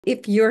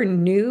If you're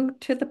new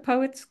to the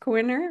Poets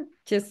Corner,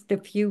 just a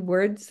few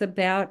words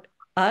about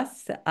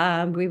us.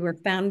 We were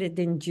founded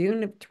in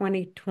June of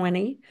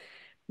 2020.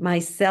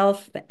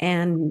 Myself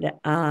and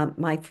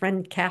my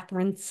friend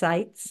Catherine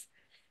Seitz,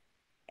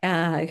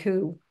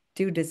 who,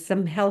 due to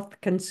some health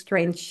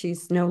constraints,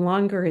 she's no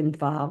longer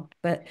involved.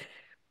 But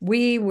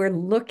we were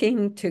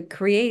looking to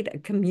create a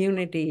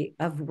community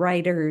of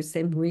writers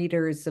and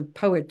readers of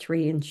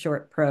poetry and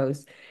short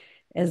prose.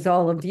 As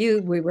all of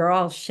you, we were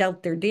all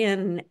sheltered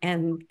in,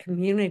 and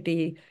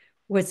community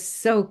was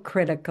so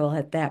critical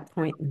at that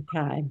point in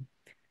time.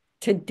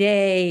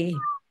 Today,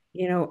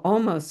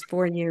 almost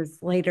 4 years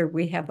later,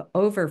 we have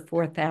over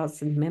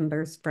 4,000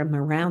 members from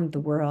around the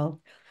world.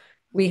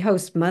 We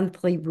host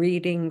monthly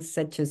readings,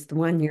 such as the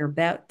one you're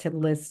about to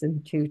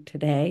listen to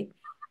today.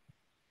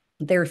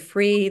 They're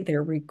free,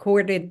 they're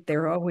recorded,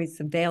 they're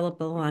always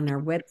available on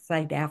our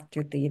website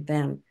after the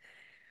event.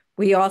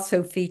 We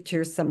also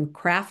feature some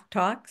craft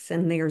talks,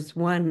 and there's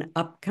one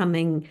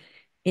upcoming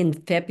in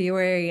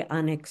February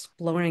on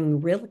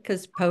exploring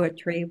Rilke's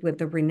poetry with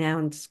the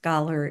renowned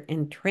scholar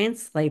and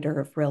translator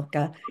of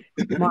Rilke,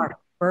 Mark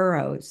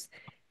Burrows.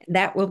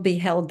 That will be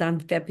held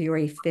on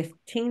February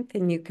 15th,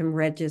 and you can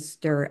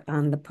register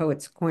on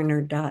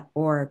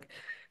thepoetscorner.org.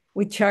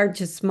 We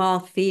charge a small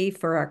fee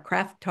for our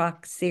craft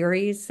talk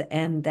series,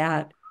 and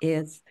that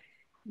is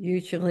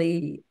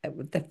usually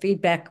the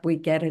feedback we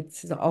get,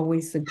 it's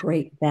always a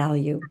great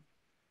value.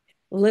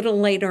 A little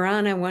later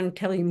on, I want to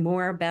tell you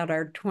more about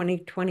our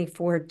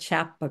 2024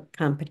 chapbook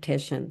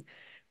competition.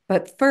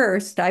 But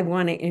first, I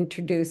want to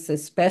introduce a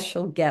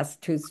special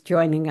guest who's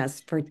joining us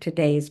for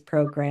today's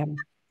program.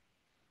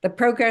 The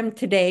program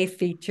today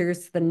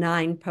features the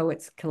Nine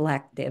Poets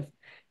Collective,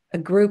 a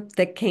group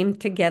that came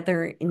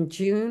together in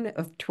June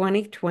of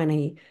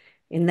 2020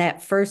 in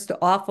that first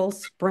awful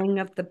spring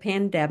of the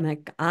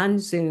pandemic on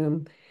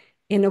Zoom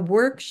in a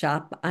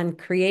workshop on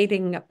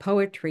creating a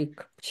poetry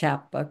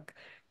chapbook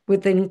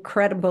with an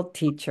incredible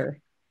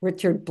teacher,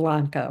 Richard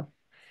Blanco,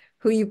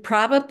 who you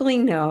probably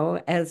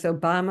know as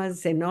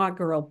Obama's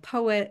inaugural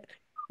poet,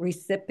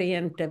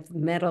 recipient of the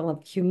Medal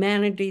of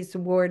Humanities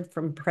Award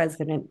from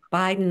President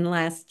Biden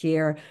last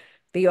year,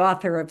 the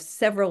author of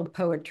several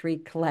poetry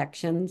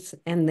collections,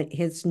 and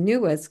his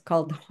newest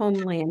called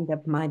Homeland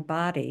of My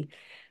Body,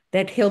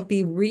 that he'll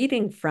be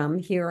reading from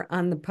here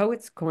on the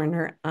Poets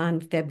Corner on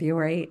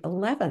February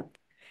 11th.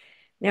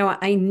 Now,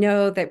 I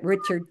know that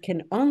Richard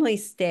can only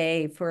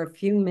stay for a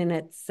few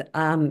minutes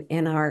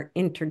in our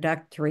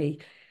introductory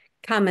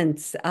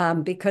comments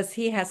because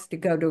he has to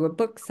go to a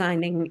book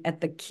signing at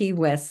the Key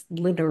West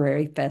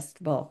Literary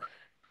Festival.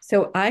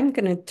 So I'm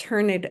going to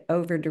turn it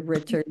over to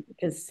Richard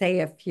to say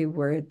a few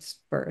words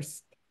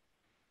first.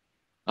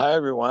 Hi,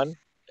 everyone.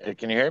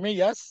 Can you hear me?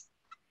 Yes.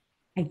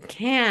 I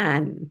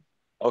can.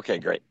 Okay,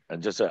 great.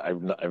 And just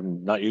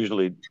I'm not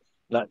usually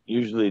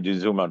do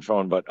Zoom on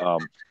phone, but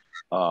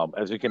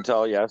as you can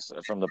tell, yes,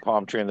 from the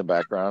palm tree in the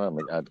background, I'm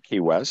at Key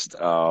West.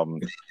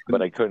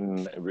 But I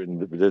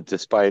couldn't,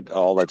 despite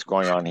all that's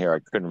going on here, I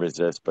couldn't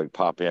resist but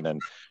pop in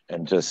and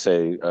just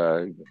say,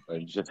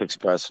 just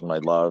express my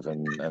love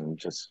and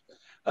just.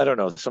 I don't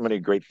know, so many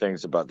great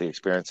things about the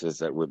experiences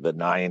that with the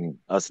nine,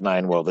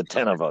 well, the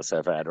 10 of us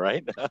have had,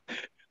 right?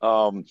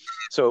 Um,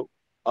 so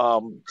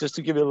just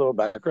to give you a little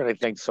background, I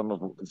think some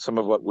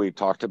of what we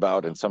talked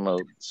about and some of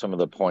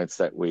the points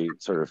that we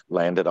sort of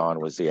landed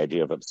on was the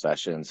idea of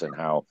obsessions and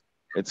how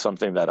it's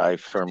something that I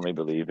firmly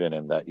believe in,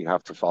 and that you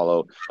have to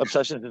follow.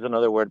 Obsessions is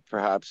another word,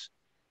 perhaps,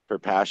 for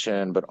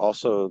passion, but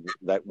also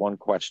that one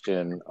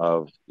question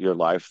of your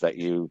life that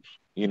you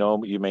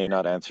may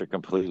not answer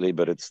completely,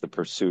 but it's the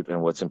pursuit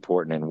and what's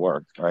important in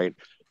work, right?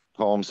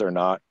 Poems are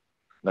not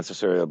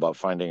necessarily about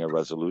finding a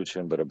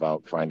resolution, but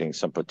about finding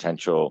some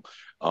potential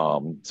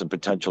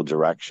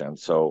direction.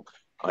 So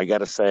I got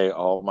to say,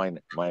 all my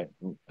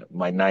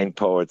nine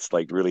poets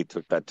like really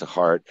took that to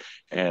heart,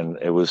 and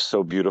it was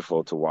so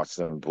beautiful to watch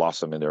them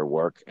blossom in their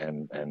work,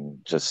 and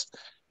just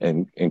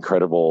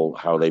incredible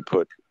how they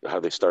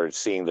started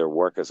seeing their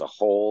work as a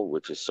whole,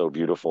 which is so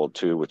beautiful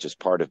too. Which is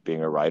part of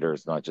being a writer,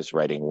 is not just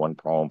writing one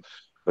poem,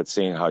 but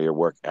seeing how your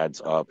work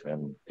adds up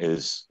and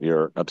is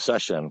your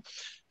obsession.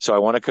 So I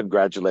want to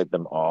congratulate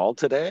them all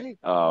today.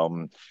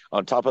 On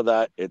top of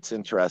that, it's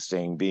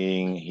interesting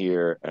being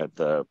here at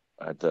the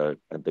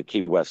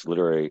Key West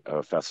Literary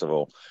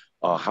Festival.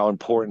 How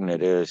important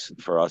it is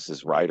for us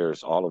as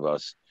writers, all of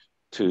us,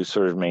 to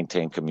sort of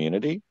maintain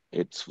community.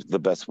 It's the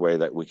best way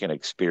that we can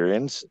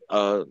experience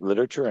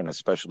literature, and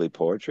especially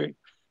poetry.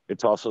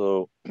 It's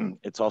also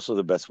it's also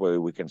the best way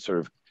we can sort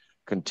of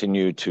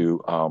continue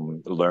to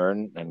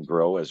learn and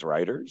grow as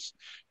writers.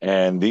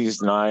 And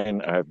these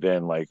nine have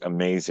been like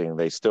amazing.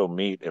 They still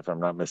meet, if I'm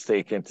not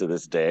mistaken, to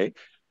this day.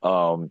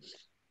 Um,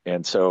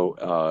 and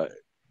so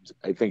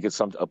I think it's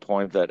a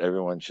point that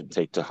everyone should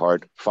take to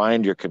heart.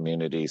 Find your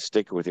community,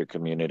 stick with your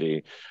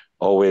community,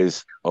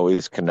 always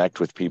connect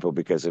with people,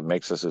 because it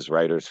makes us as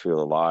writers feel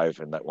alive,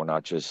 and that we're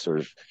not just sort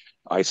of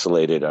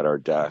isolated at our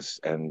desks.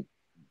 And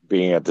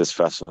being at this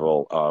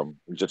festival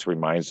just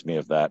reminds me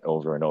of that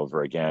over and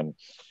over again.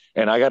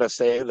 And I got to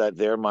say that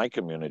they're my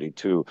community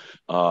too.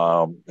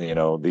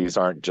 These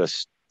aren't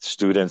just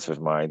students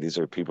of mine; these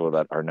are people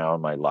that are now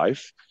in my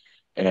life,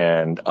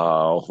 and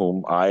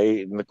whom I,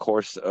 in the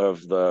course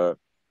of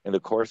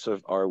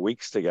our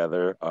weeks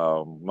together,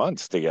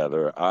 months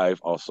together,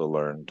 I've also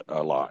learned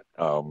a lot.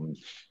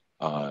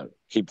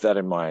 Keep that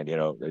in mind.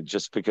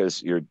 Just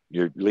because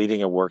you're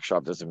leading a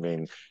workshop doesn't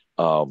mean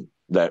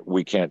that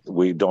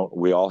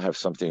we all have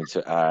something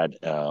to add,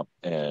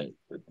 and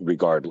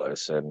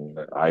regardless. And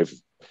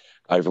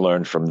I've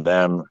learned from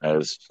them,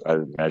 as I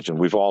imagine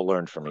we've all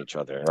learned from each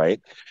other,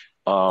 right?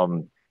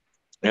 Um,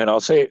 and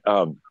I'll say,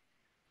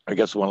 I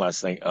guess one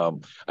last thing.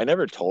 I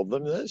never told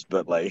them this,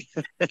 but like,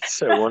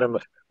 so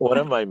one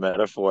of my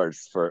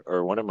metaphors for,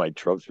 or one of my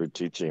tropes for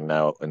teaching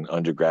now an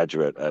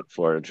undergraduate at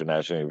Florida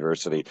International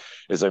University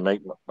is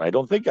I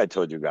don't think I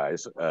told you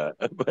guys,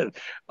 but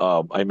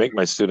I make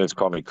my students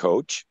call me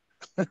coach.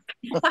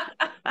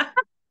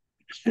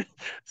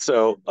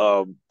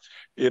 So,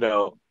 you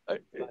know,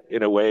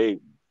 in a way,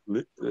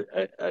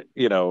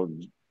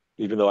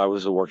 even though I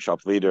was a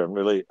workshop leader, I'm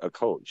really a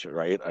coach,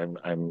 right?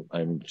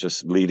 I'm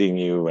just leading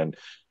you and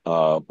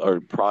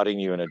or prodding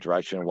you in a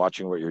direction,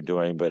 watching what you're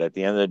doing. But at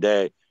the end of the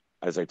day,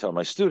 as I tell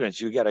my students,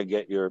 you got to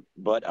get your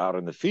butt out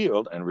in the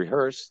field and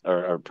rehearse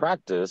or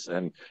practice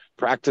and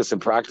practice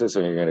and practice,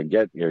 and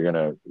you're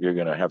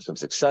gonna have some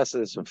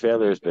successes, some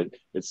failures, but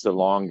it's the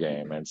long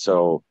game. And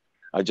so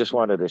I just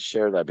wanted to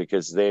share that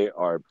because they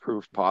are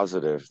proof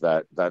positive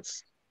that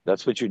that's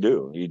what you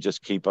do. You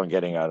just keep on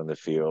getting out in the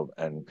field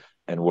and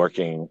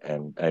working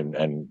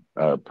and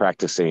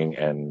practicing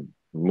and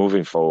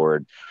moving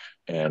forward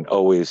and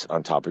always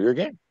on top of your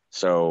game.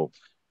 So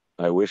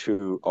I wish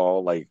you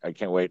all, like, I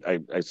can't wait.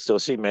 I still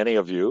see many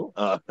of you.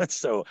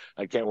 So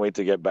I can't wait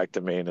to get back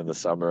to Maine in the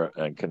summer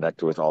and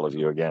connect with all of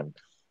you again.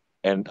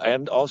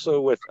 And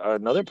also with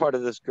another part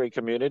of this great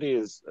community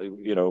is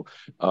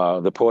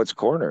the Poets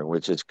Corner,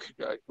 which has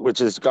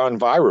gone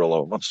viral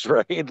almost,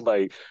 right?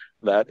 Like,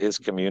 that is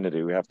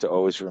community. We have to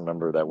always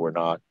remember that we're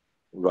not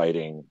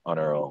writing on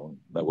our own,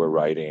 that we're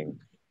writing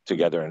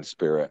together in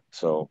spirit.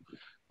 So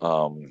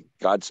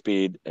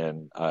Godspeed,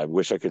 and I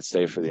wish I could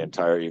stay for the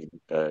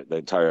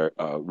entire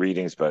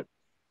readings, but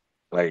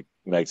like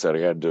Meg said, I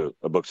got to do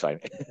a book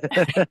signing.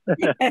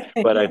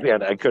 But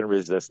I couldn't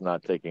resist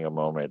not taking a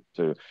moment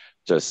to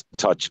just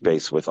touch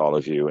base with all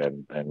of you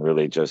and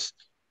really just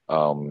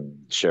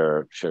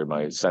share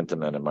my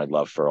sentiment and my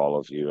love for all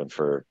of you and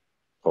for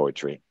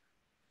poetry.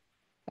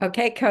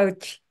 Okay,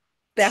 Coach.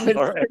 That was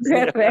All right.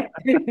 terrific.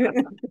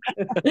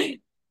 Bye,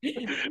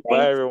 Thanks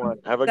everyone.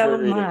 Have a so great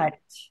reading.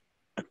 much.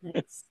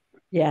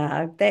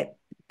 Yeah,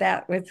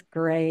 that was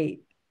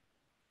great.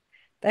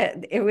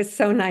 That it was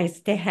so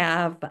nice to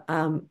have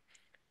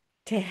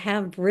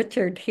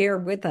Richard here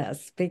with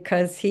us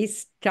because he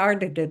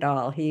started it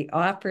all. He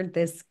offered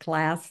this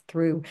class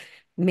through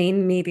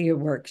Maine Media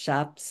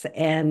workshops,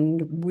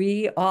 and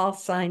we all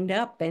signed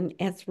up. And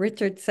as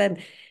Richard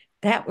said,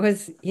 that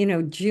was,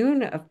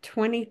 June of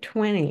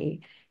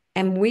 2020,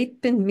 and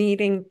we've been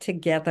meeting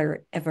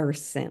together ever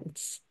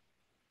since.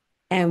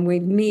 And we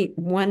meet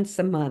once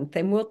a month,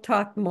 and we'll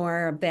talk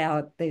more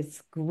about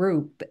this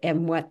group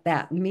and what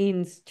that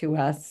means to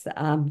us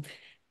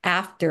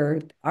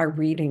after our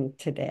reading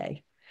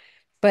today.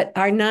 But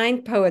our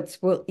 9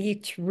 poets will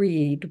each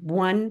read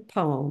one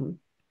poem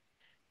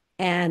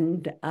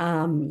and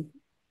a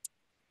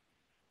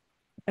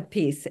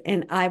piece,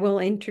 and I will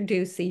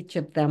introduce each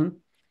of them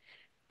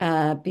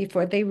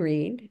before they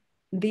read.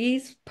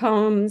 These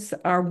poems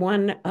are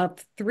one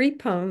of 3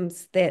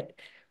 poems that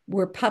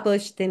were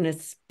published in a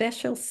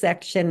special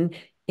section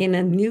in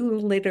a new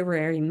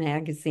literary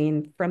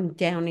magazine from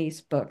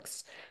DownEast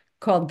Books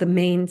called the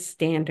Maine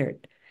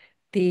Standard.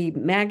 The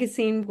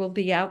magazine will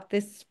be out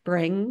this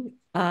spring.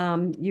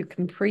 You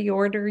can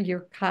pre-order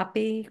your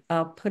copy.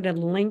 I'll put a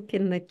link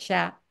in the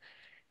chat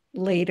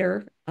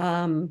later.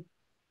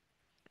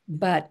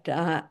 But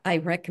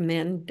I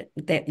recommend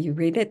that you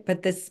read it.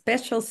 But the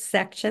special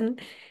section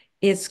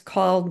is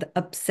called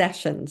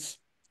Obsessions,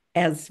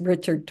 as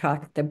Richard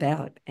talked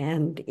about.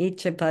 And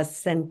each of us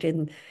sent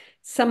in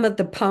some of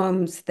the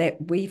poems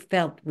that we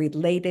felt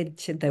related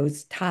to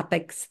those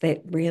topics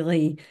that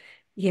really,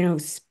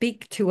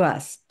 speak to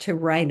us to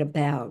write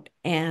about.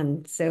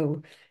 And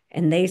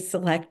they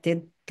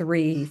selected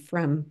 3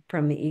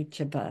 from each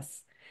of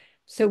us.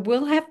 So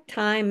we'll have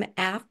time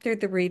after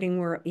the reading.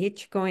 We're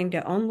each going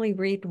to only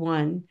read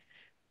one,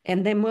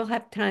 and then we'll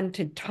have time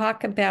to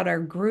talk about our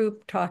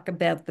group, talk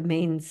about the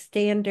Maine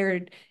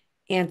Standard,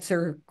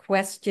 answer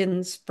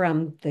questions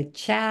from the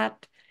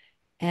chat.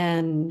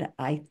 And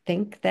I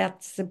think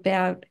that's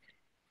about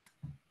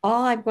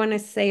all I want to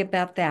say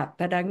about that.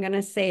 But I'm going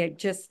to say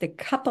just a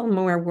couple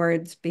more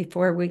words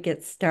before we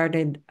get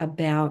started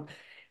about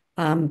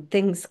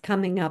things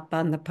coming up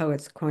on the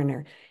Poets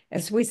Corner.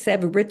 As we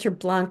said, Richard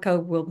Blanco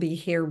will be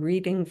here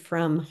reading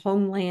from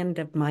Homeland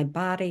of My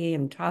Body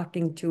and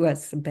talking to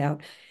us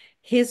about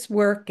his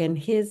work and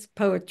his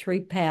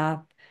poetry path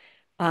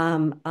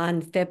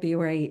on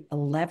February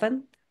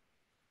 11th.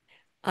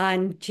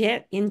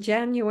 In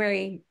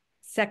January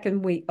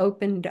 2nd, we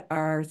opened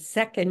our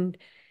second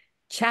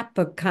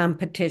chapbook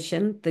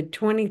competition. The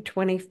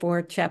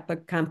 2024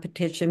 chapbook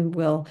competition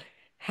will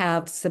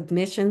have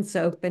submissions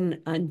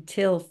open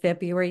until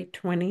February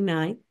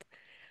 29th.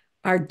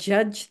 Our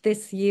judge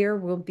this year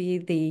will be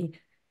the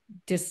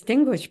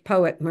distinguished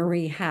poet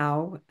Marie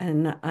Howe,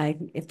 and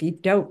if you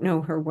don't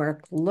know her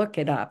work, look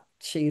it up.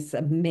 She's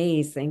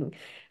amazing.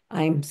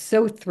 I'm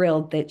so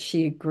thrilled that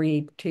she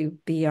agreed to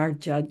be our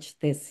judge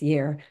this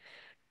year.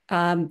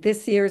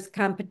 This year's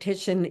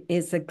competition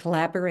is a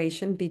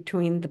collaboration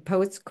between the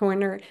Poets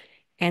Corner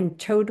and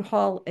Toad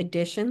Hall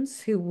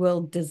Editions, who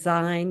will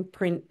design,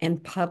 print,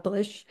 and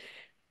publish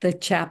the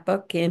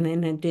chapbook in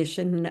an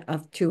edition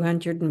of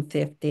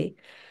 250.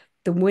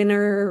 The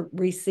winner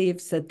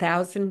receives a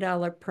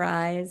 $1,000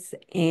 prize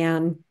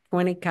and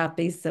 20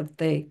 copies of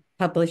the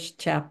published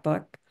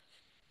chapbook.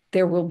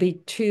 There will be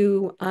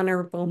 2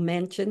 honorable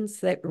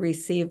mentions that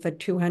receive a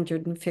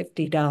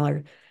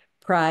 $250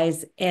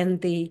 prize, and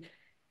the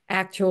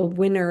actual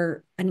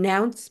winner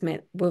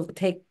announcement will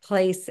take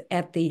place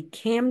at the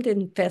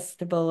Camden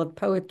Festival of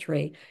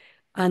Poetry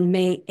on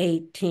May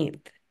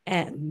 18th.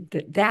 And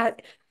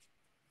that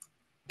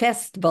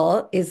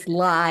festival is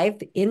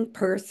live in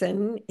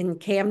person in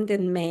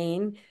Camden,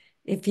 Maine.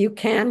 If you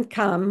can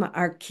come,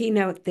 our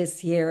keynote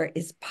this year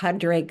is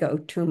Padraig Ó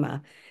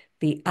Tuama,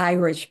 the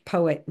Irish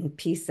poet and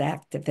peace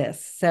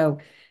activist. So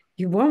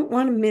you won't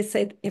want to miss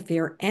it if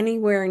you're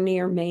anywhere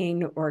near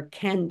Maine or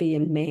can be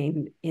in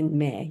Maine in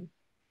May.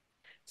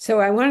 So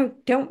I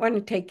don't want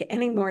to take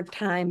any more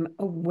time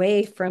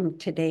away from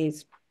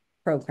today's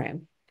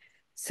program.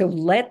 So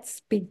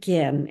let's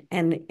begin.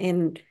 And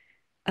in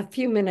a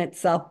few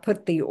minutes, I'll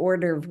put the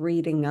order of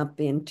reading up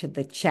into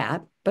the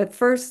chat. But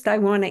first, I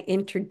want to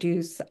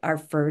introduce our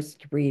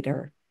first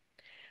reader.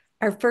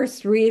 Our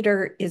first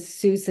reader is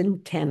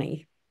Susan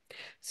Tenney.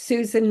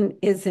 Susan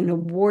is an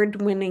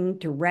award-winning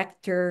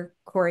director,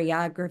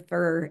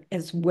 choreographer,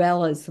 as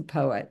well as a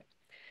poet.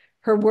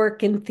 Her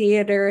work in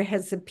theater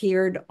has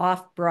appeared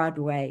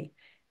off-Broadway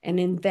and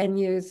in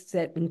venues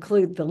that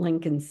include the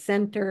Lincoln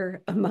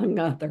Center, among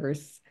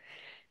others.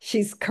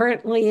 She's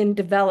currently in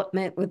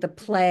development with a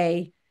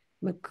play,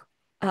 McCourt,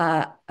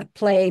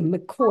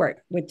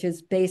 which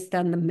is based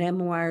on the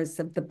memoirs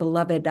of the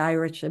beloved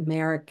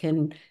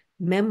Irish-American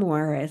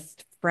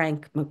memoirist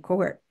Frank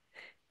McCourt.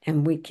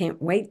 And we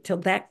can't wait till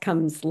that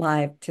comes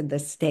live to the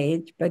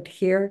stage. But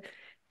here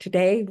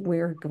today,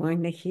 we're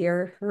going to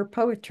hear her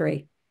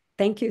poetry.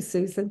 Thank you,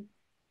 Susan.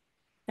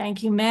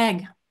 Thank you,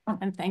 Meg,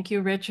 and thank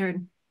you,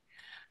 Richard.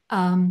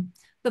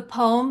 The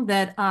poem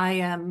that I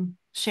am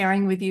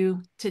sharing with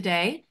you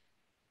today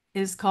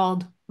is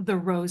called The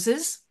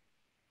Roses.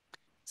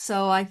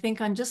 So I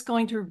think I'm just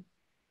going to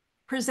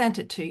present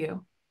it to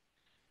you.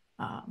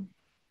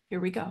 Here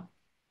we go.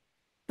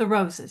 The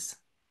Roses.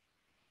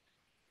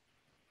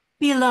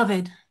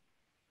 Beloved,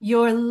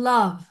 your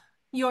love,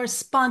 your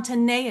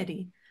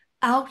spontaneity,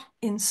 out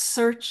in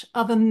search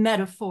of a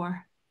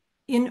metaphor,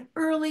 in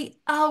early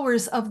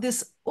hours of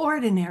this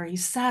ordinary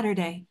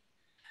Saturday,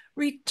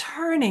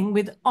 returning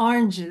with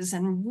oranges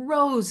and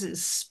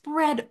roses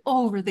spread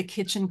over the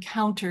kitchen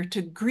counter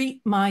to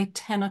greet my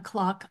 10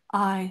 o'clock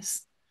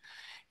eyes.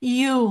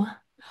 You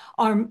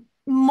are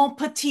mon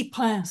petit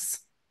prince.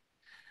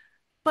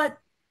 But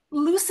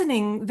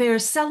loosening their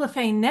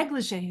cellophane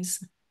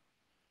negligees,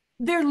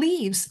 their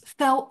leaves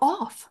fell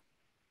off.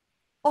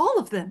 All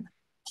of them,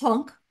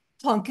 plunk,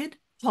 plunked,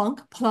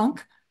 plunk,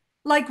 plunk,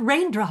 like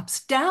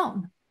raindrops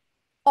down.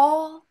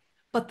 All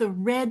but the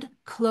red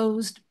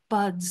closed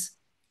buds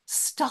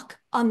stuck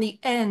on the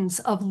ends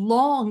of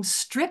long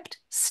stripped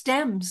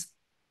stems,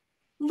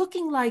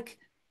 looking like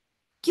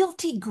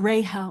guilty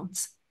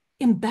greyhounds,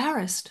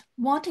 embarrassed,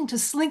 wanting to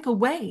slink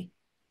away,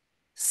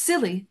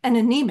 silly and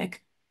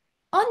anemic,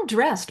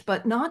 undressed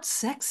but not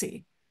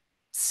sexy,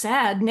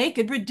 sad,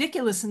 naked,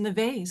 ridiculous in the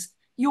vase,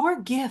 your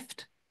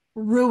gift,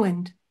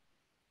 ruined.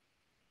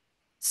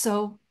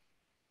 So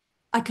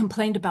I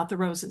complained about the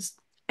roses.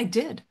 I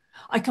did.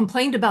 I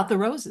complained about the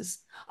roses.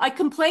 I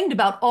complained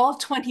about all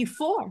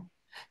 24.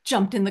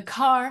 Jumped in the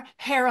car,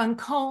 hair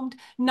uncombed,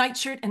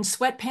 nightshirt and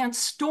sweatpants,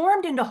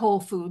 stormed into Whole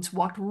Foods,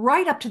 walked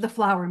right up to the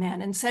flower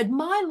man and said,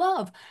 my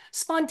love,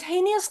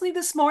 spontaneously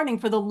this morning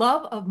for the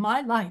love of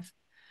my life.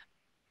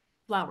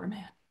 Flower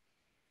man.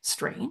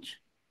 Strange.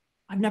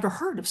 I've never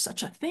heard of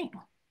such a thing.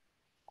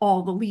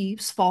 All the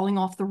leaves falling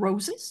off the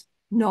roses?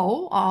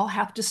 No, I'll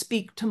have to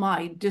speak to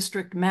my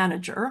district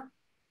manager.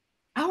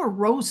 Our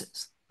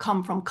roses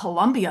come from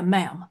Colombia,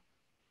 ma'am.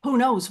 Who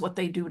knows what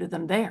they do to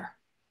them there?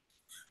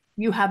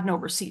 You have no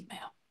receipt,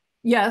 ma'am.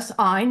 Yes,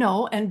 I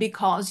know, and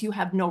because you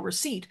have no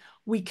receipt,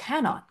 we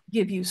cannot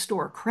give you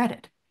store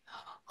credit.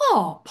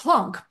 Oh,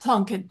 plunk,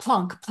 plunked,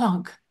 plunk,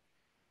 plunk.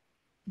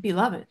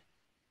 Beloved,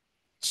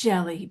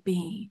 jelly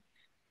bean.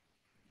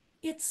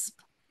 It's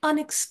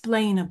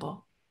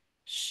unexplainable.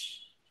 Shh,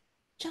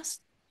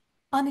 just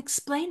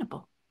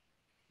unexplainable,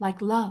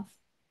 like love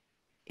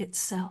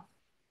itself.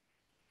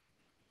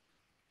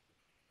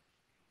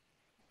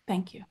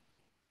 Thank you.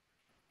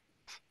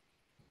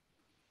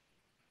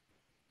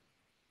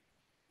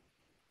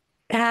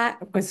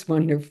 That was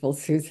wonderful,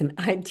 Susan.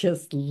 I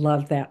just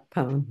love that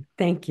poem.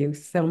 Thank you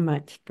so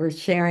much for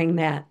sharing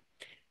that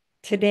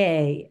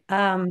today.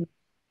 Pam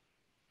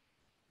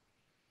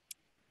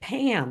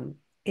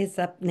is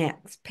up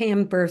next.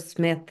 Pam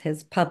Burr-Smith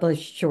has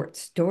published short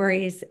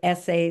stories,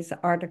 essays,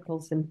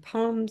 articles, and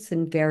poems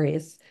in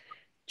various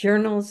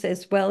journals,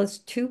 as well as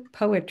two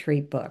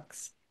poetry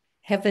books,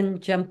 Heaven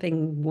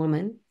Jumping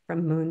Woman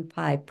from Moon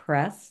Pie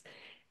Press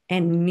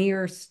and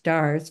Near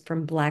Stars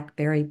from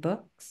Blackberry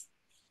Books.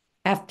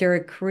 After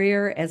a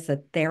career as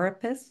a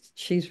therapist,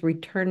 she's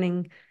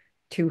returning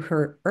to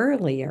her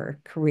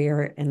earlier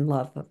career and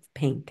love of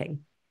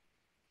painting.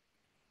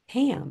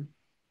 Pam.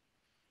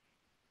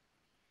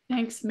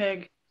 Thanks,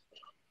 Meg.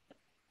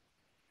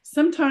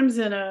 Sometimes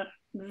in a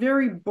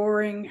very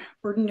boring,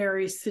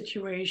 ordinary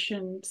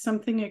situation,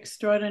 something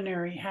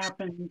extraordinary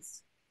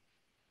happens.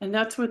 And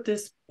that's what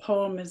this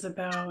poem is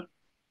about.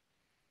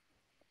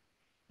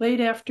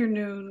 Late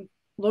afternoon,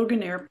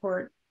 Logan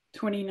Airport,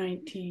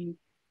 2019.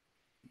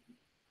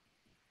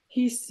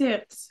 He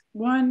sits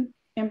one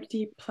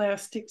empty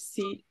plastic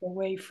seat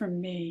away from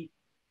me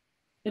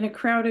in a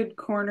crowded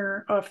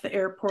corner off the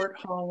airport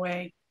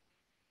hallway,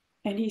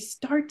 and he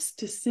starts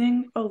to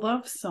sing a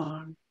love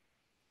song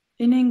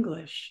in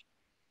English,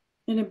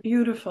 in a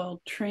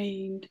beautiful,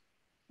 trained,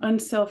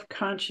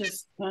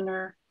 unself-conscious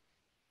tenor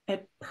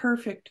at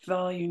perfect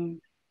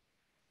volume,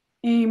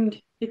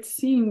 aimed, it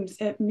seems,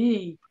 at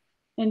me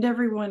and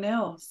everyone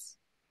else.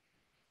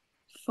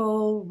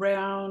 Full,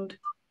 round,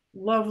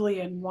 lovely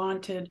and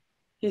wanted,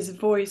 his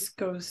voice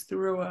goes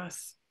through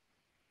us.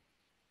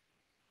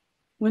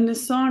 When the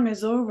song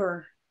is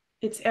over,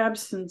 its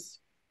absence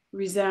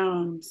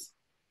resounds.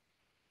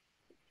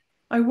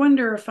 I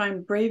wonder if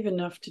I'm brave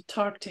enough to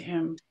talk to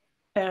him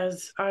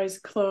as, eyes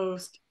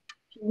closed,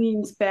 he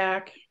leans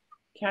back,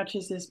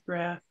 catches his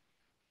breath.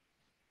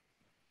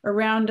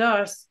 Around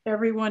us,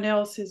 everyone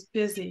else is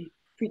busy,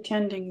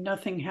 pretending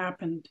nothing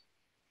happened,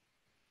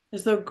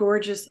 as though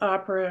gorgeous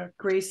opera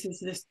graces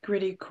this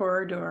gritty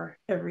corridor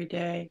every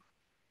day.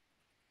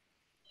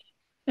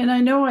 And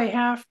I know I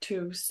have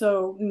to,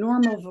 so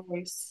normal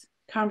voice,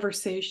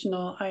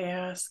 conversational, I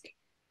ask,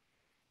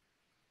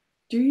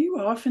 do you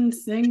often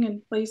sing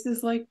in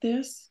places like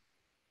this?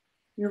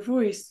 Your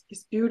voice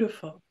is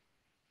beautiful.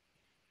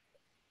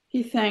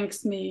 He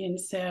thanks me and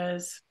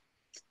says,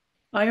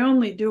 I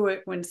only do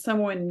it when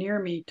someone near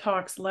me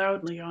talks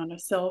loudly on a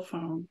cell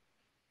phone.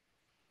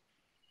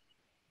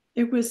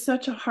 It was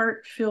such a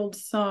heart-filled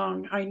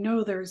song. I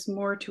know there's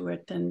more to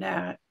it than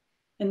that.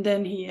 And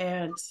then he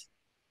adds,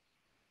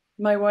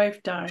 my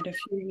wife died a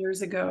few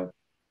years ago,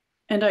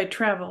 and I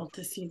traveled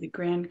to see the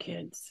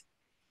grandkids.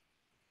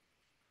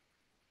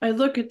 I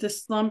look at the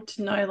slumped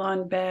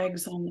nylon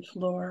bags on the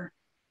floor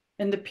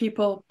and the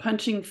people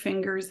punching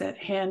fingers at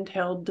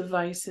handheld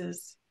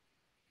devices.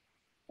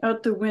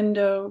 Out the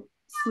window,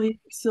 sleek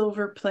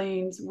silver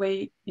planes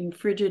wait in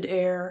frigid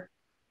air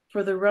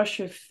for the rush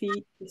of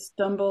feet, the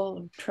stumble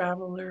of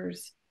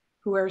travelers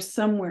who are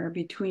somewhere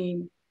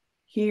between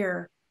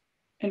here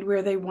and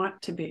where they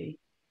want to be,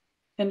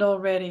 and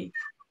already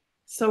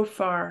so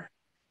far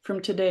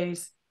from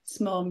today's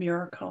small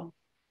miracle.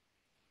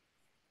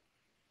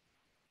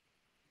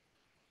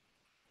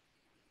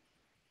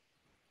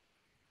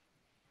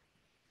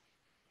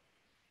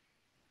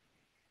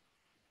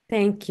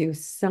 Thank you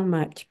so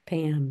much,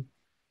 Pam.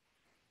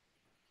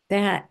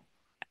 That,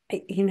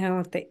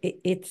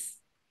 it's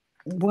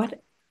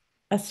what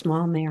a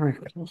small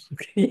miracle.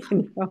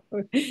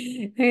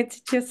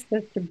 It's just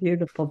such a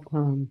beautiful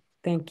poem.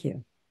 Thank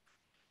you.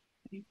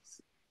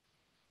 Thanks.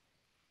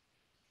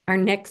 Our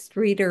next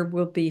reader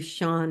will be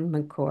Sean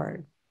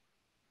McCord.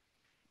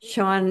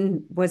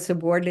 Sean was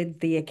awarded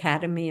the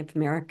Academy of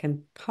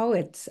American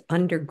Poets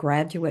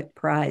undergraduate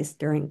prize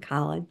during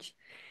college,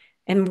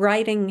 and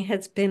writing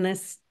has been a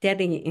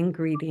steady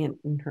ingredient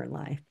in her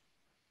life.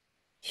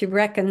 She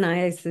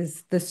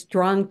recognizes the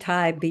strong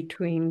tie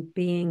between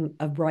being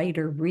a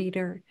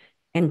writer-reader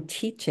and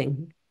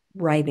teaching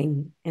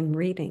writing and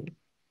reading.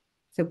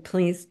 So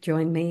please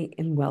join me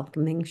in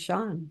welcoming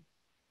Sean.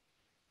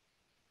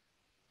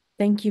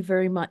 Thank you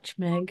very much,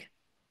 Meg.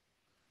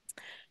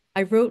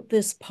 I wrote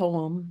this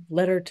poem,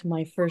 Letter to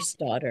My First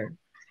Daughter,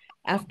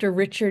 after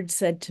Richard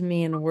said to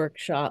me in a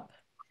workshop,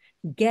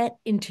 get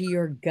into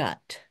your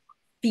gut,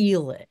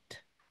 feel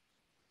it.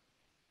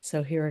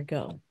 So here I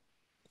go.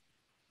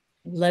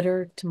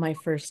 Letter to my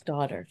first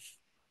daughter.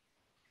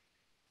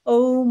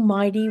 Oh,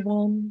 mighty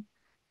one,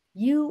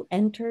 you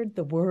entered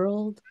the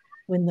world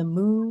when the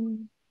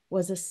moon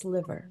was a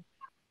sliver,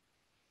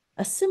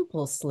 a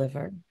simple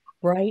sliver,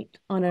 bright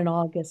on an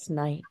August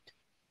night.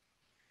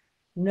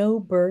 No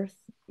birth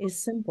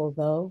is simple,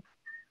 though,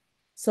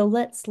 so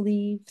let's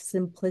leave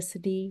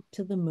simplicity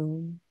to the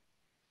moon.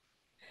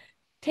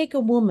 Take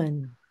a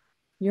woman,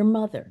 your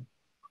mother,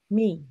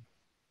 me,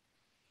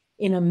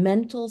 in a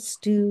mental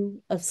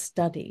stew of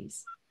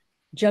studies,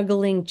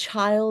 juggling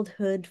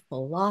childhood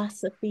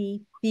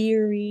philosophy,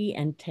 theory,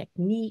 and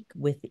technique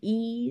with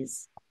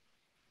ease.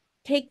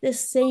 Take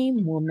this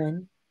same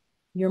woman,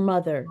 your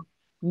mother,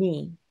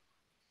 me,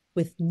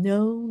 with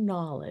no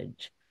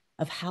knowledge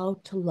of how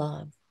to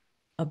love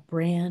a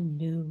brand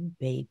new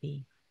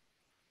baby.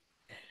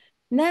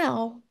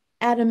 Now,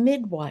 add a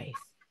midwife,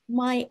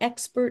 my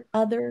expert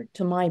other,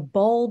 to my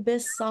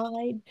bulbous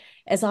side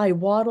as I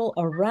waddle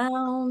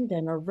around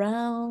and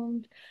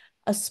around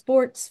a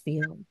sports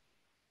field.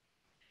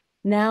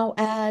 Now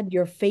add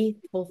your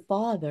faithful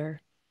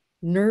father,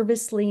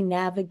 nervously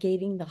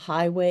navigating the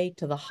highway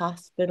to the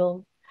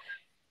hospital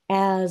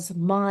as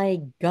my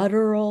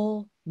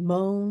guttural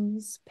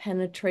moans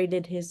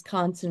penetrated his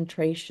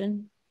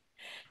concentration.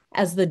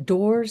 As the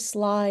doors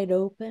slide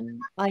open,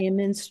 I am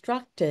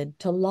instructed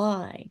to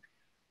lie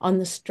on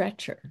the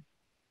stretcher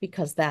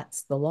because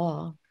that's the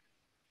law.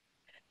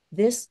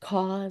 This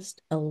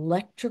caused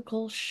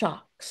electrical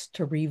shocks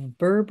to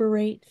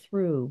reverberate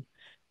through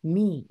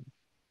me,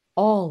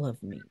 all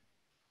of me.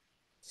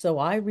 So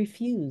I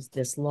refused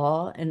this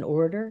law and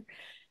order.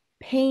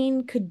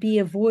 Pain could be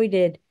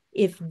avoided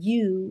if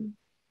you,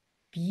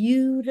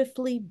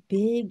 beautifully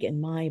big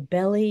in my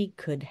belly,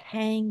 could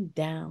hang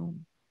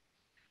down.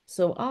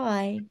 So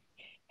I,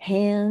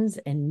 hands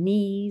and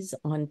knees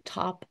on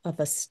top of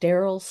a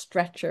sterile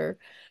stretcher,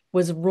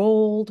 was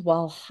rolled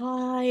while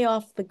high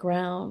off the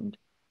ground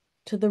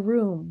to the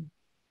room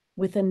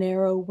with a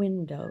narrow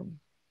window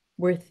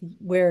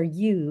where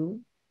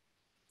you,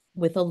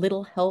 with a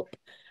little help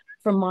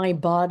from my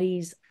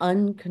body's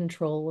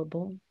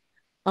uncontrollable,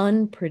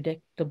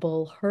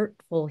 unpredictable,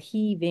 hurtful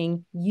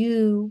heaving,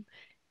 you,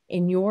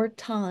 in your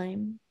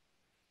time,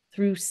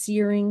 through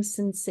searing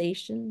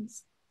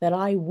sensations that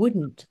I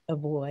wouldn't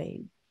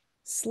avoid,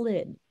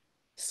 slid,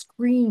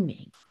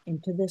 screaming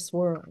into this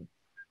world,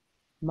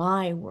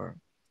 my world,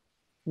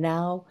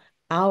 now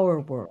our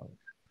world.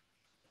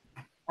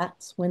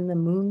 That's when the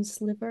moon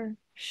sliver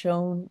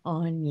shone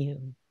on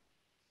you.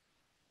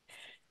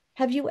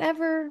 Have you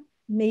ever,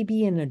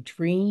 maybe in a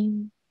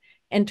dream,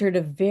 entered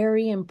a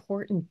very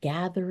important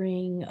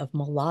gathering of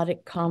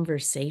melodic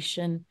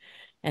conversation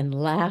and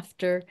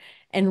laughter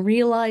and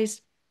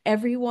realized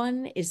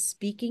everyone is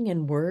speaking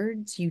in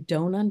words you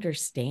don't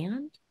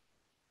understand?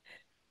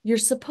 You're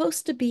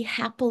supposed to be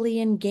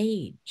happily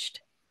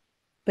engaged,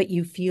 but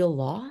you feel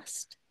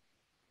lost?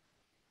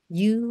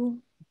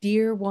 You,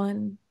 dear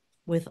one,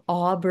 with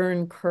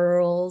auburn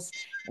curls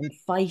and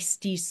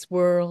feisty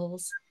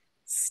swirls,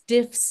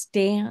 stiff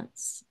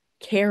stance,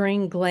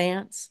 caring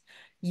glance,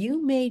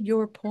 you made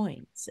your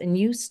points and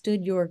you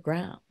stood your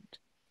ground.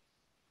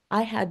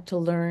 I had to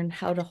learn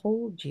how to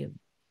hold you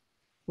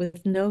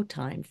with no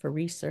time for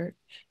research,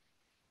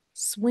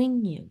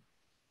 swing you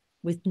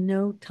with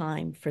no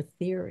time for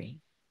theory,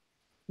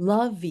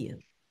 love you,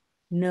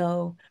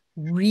 no,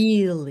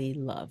 really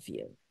love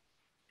you,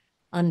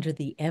 under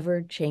the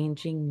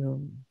ever-changing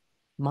moon,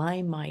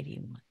 my mighty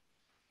one.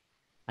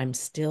 I'm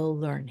still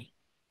learning.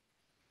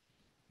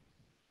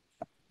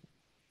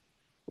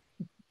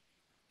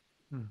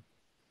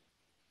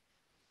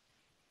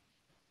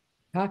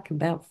 Talk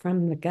about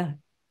from the gut,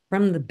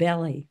 from the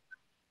belly.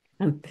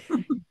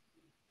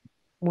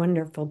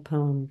 Wonderful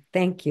poem.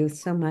 Thank you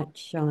so much,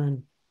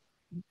 Sean.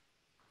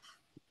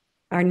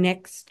 Our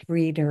next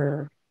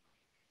reader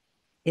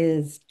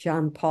is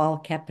John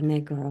Paul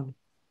Caponegro.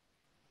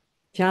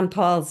 John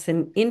Paul's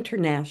an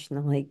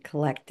internationally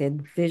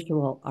collected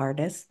visual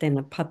artist and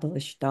a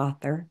published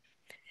author.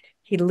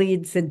 He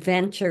leads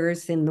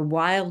adventures in the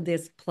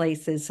wildest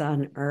places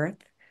on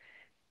earth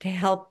to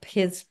help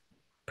his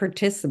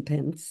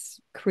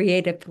participants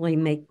creatively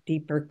make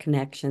deeper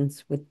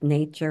connections with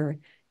nature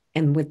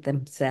and with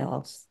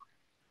themselves.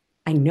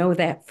 I know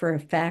that for a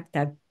fact.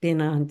 I've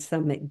been on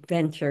some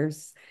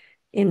adventures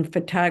in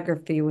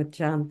photography with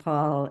John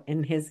Paul,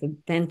 and his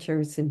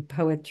adventures in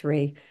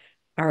poetry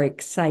are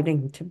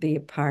exciting to be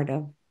a part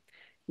of.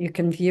 You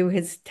can view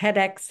his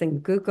TEDx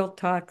and Google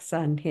Talks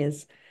on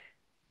his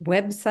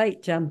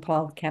website,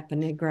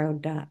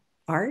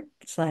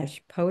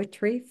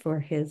 johnpaulcaponegro.art/poetry, for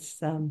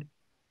his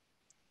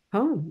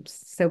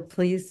poems. So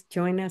please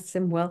join us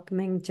in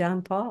welcoming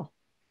John Paul.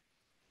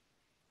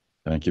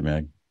 Thank you,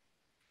 Meg.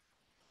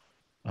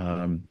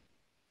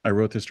 I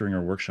wrote this during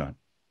our workshop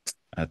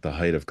at the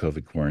height of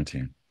COVID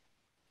quarantine,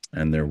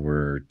 and there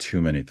were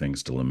too many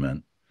things to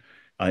lament.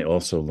 I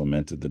also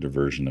lamented the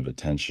diversion of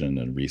attention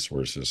and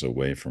resources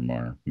away from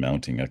our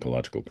mounting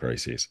ecological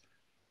crises.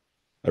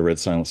 I read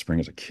Silent Spring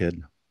as a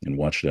kid and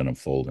watched it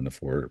unfold in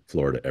the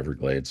Florida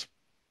Everglades.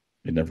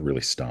 It never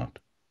really stopped.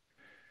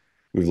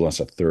 We've lost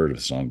a third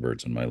of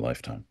songbirds in my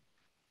lifetime.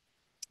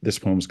 This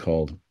poem's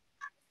called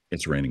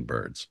It's Raining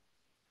Birds.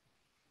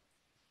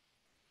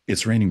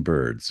 It's raining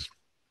birds,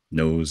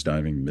 nose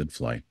diving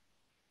mid-flight.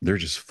 They're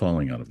just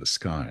falling out of the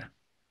sky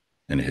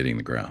and hitting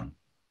the ground.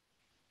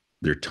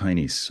 Their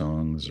tiny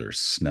songs are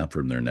snapped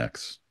from their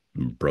necks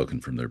and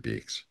broken from their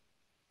beaks.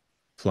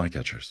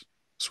 Flycatchers,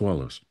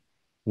 swallows,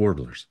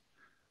 warblers,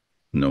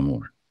 no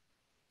more.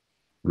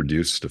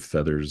 Reduced to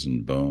feathers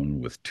and bone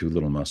with too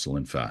little muscle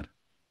and fat,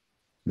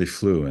 they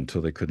flew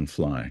until they couldn't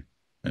fly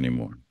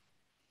anymore.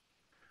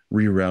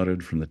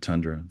 Rerouted from the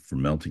tundra,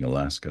 from melting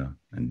Alaska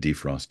and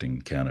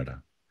defrosting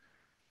Canada,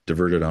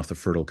 diverted off the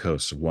fertile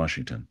coasts of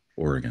Washington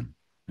Oregon,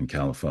 and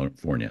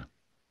California,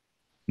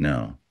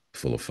 now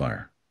full of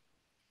fire.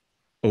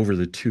 Over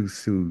the too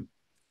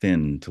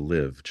thin to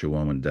live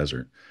Chihuahuan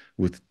Desert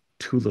with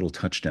too little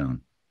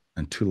touchdown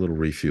and too little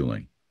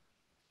refueling,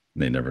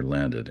 they never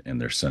landed in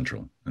their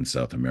Central and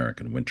South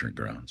American wintering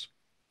grounds.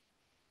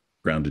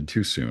 Grounded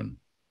too soon,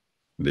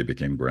 they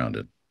became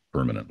grounded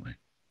permanently.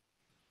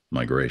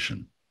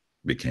 Migration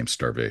became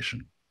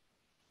starvation.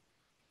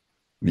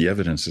 The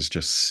evidence is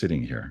just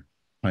sitting here,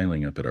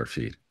 piling up at our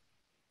feet.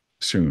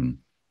 Soon,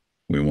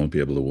 we won't be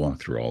able to walk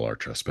through all our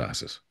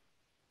trespasses.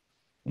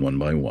 One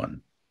by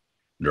one,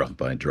 drop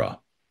by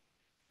drop,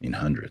 in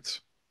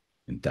hundreds,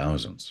 in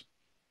thousands,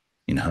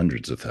 in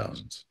hundreds of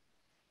thousands,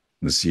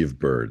 the sea of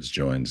birds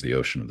joins the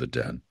ocean of the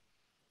dead.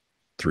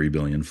 3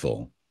 billion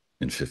full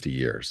in 50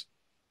 years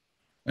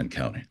and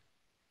counting.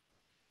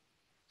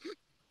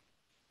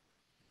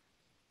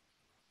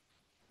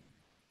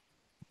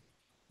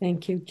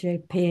 Thank you,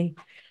 JP.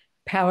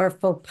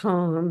 Powerful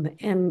poem,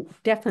 and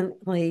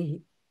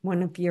definitely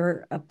one of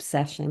your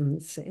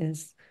obsessions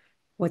is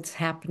what's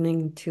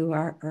happening to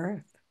our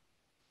earth.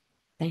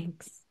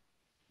 Thanks.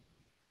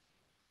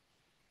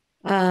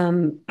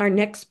 Our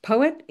next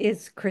poet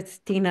is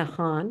Christina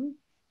Hahn.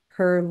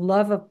 Her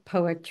love of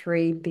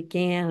poetry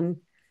began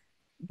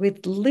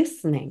with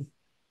listening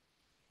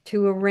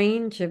to a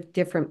range of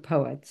different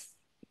poets,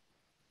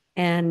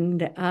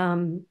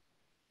 and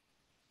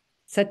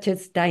such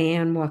as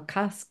Diane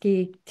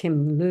Wakoski,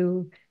 Tim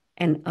Liu,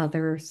 and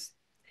others.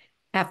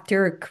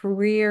 After a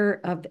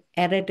career of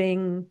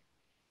editing,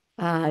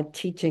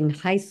 teaching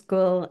high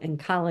school and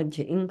college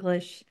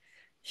English,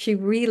 she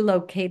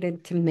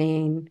relocated to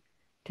Maine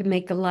to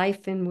make a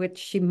life in which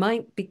she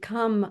might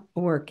become a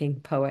working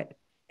poet.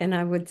 And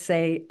I would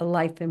say a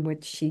life in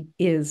which she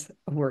is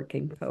a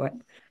working poet.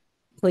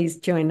 Please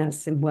join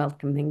us in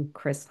welcoming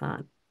Chris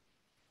Hahn.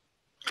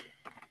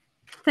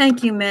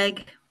 Thank you,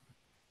 Meg.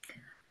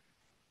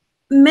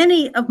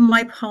 Many of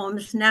my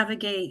poems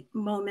navigate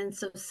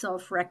moments of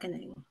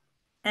self-reckoning,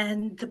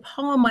 and the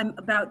poem I'm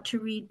about to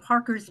read,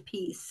 Parker's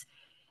Piece,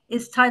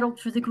 is titled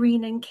For the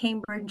Green in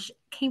Cambridge,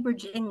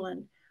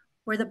 England,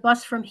 where the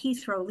bus from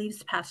Heathrow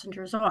leaves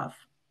passengers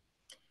off.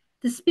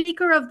 The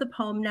speaker of the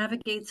poem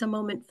navigates a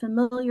moment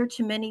familiar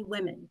to many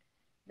women,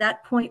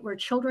 that point where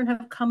children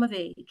have come of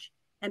age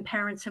and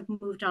parents have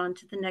moved on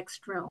to the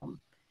next realm.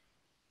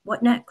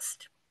 What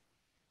next?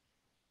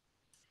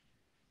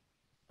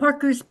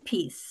 Parker's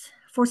Piece,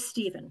 for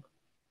Stephen.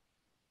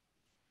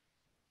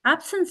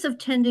 Absence of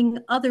tending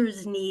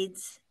others'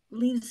 needs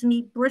leaves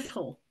me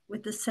brittle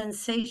with the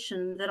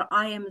sensation that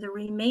I am the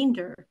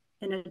remainder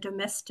in a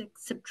domestic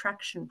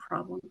subtraction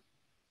problem.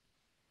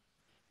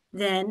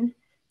 Then,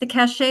 the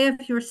cachet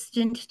of your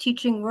stint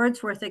teaching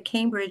Wordsworth at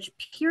Cambridge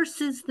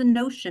pierces the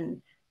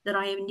notion that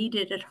I am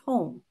needed at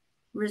home,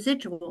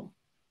 residual.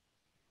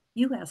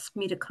 You ask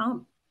me to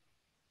come.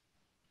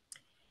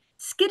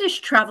 Skittish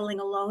traveling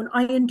alone,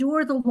 I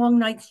endure the long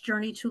night's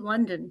journey to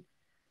London,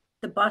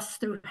 the bus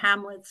through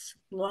hamlets,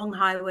 long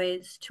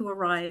highways to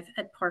arrive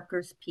at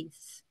Parker's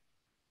Piece.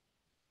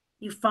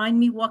 You find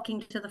me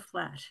walking to the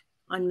flat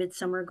on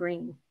Midsummer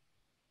Green.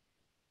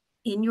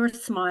 In your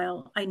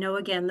smile, I know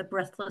again the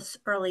breathless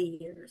early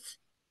years.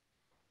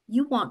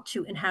 You want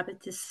to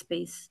inhabit this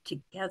space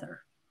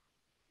together.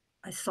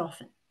 I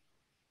soften.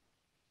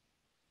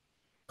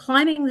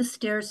 Climbing the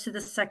stairs to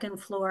the second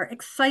floor,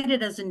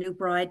 excited as a new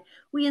bride,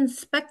 we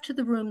inspect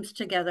the rooms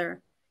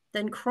together,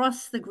 then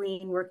cross the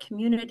green where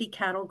community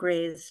cattle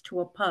graze to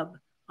a pub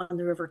on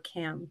the River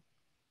Cam.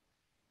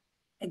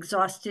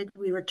 Exhausted,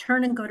 we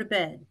return and go to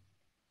bed.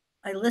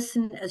 I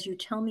listen as you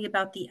tell me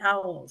about the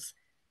owls,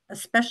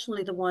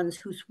 especially the ones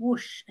whose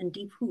whoosh and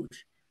deep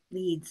hoot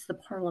leads the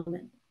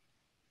parliament.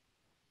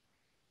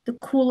 The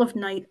cool of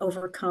night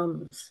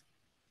overcomes.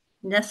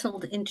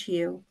 Nestled into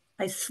you,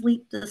 I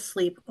sleep the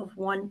sleep of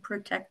one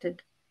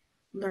protected.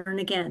 Learn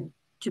again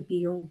to be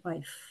your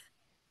wife.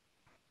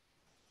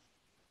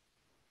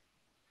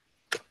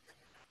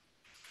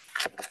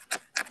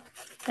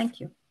 Thank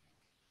you.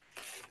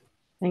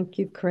 Thank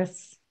you,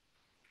 Chris.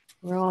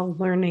 We're all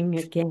learning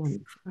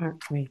again,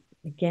 aren't we?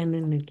 Again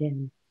and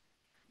again.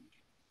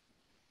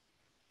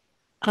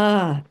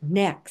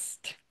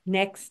 Next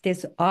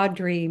is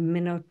Audrey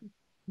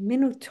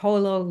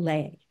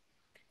Minutolo-Lay.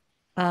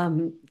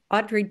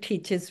 Audrey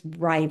teaches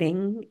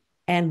writing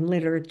and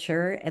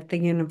literature at the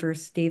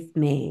University of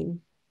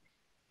Maine.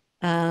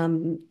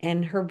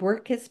 And her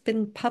work has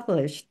been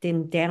published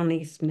in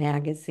DownEast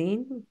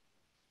magazine.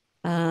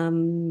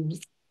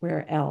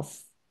 Where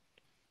else?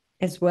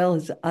 As well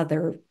as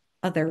other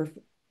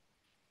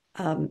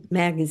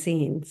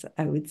magazines,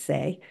 I would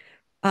say.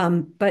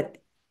 But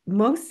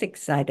most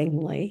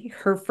excitingly,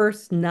 her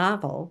first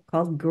novel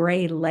called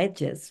Gray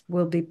Ledges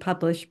will be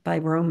published by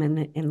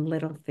Rowman and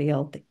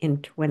Littlefield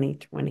in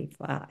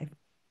 2025.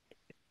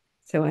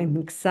 So I'm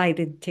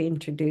excited to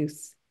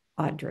introduce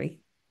Audrey.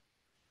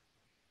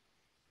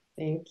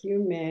 Thank you,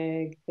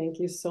 Meg. Thank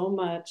you so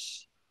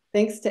much.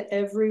 Thanks to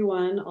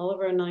everyone, all of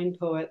our 9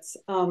 poets.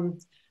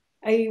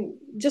 I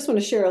just want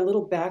to share a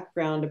little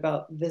background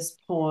about this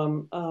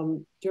poem.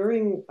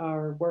 During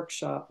our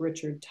workshop,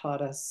 Richard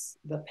taught us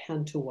the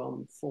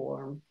pantuum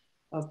form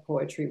of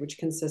poetry, which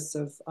consists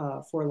of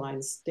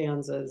 4-line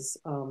stanzas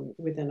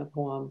within a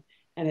poem,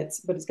 and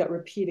it's got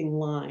repeating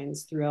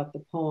lines throughout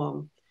the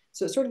poem.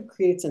 So it sort of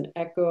creates an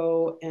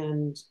echo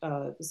and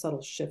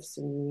subtle shifts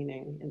in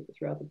meaning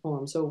throughout the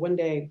poem. So one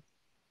day,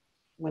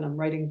 when I'm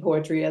writing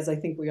poetry, as I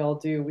think we all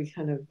do, we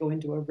kind of go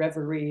into a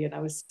reverie. And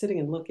I was sitting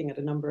and looking at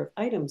a number of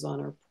items on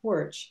our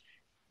porch,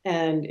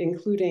 and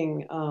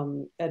including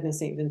Edna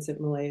St. Vincent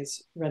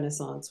Millay's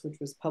Renaissance, which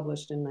was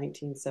published in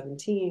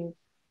 1917.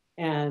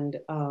 And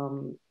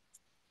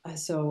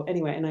so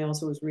anyway, and I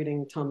also was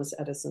reading Thomas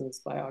Edison's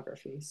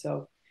biography.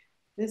 So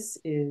this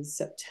is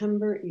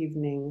September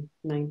evening,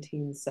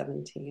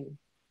 1917.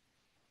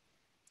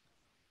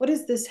 What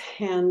is this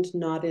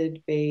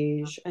hand-knotted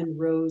beige and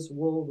rose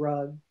wool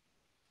rug,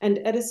 and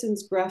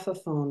Edison's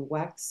graphophone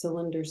wax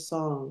cylinder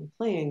song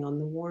playing on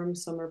the warm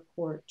summer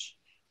porch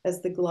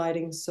as the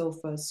gliding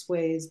sofa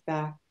sways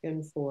back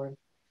and forth,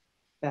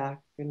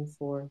 back and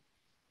forth?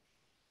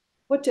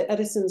 What do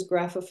Edison's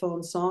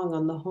graphophone song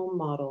on the home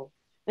model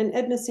and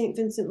Edna St.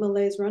 Vincent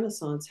Millay's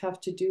Renaissance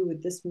have to do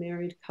with this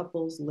married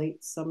couple's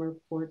late summer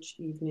porch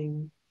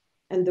evening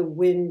and the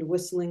wind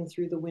whistling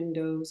through the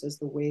windows as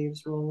the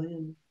waves roll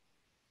in?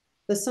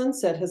 The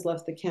sunset has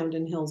left the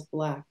Camden Hills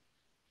black,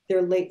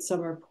 their late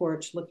summer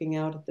porch looking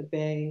out at the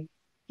bay.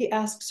 He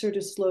asks her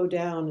to slow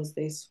down as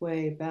they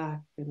sway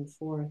back and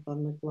forth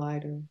on the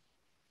glider.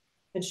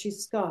 And she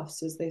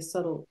scoffs as they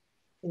settle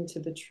into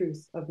the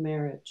truth of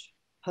marriage,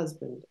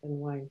 husband and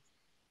wife.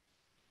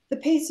 The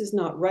pace is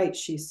not right,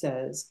 she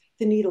says.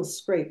 The needle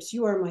scrapes.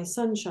 You are my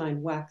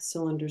sunshine, wax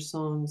cylinder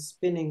song,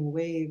 spinning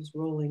waves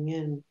rolling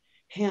in.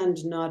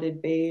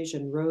 Hand-knotted beige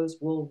and rose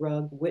wool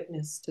rug,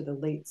 witness to the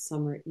late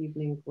summer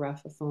evening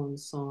graphophone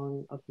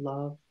song of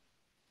love.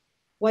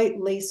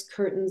 White lace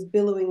curtains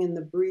billowing in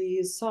the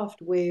breeze,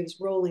 soft waves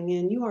rolling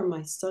in. You are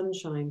my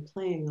sunshine,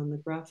 playing on the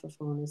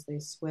graphophone as they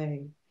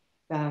sway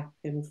back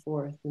and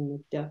forth in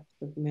the depth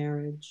of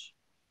marriage,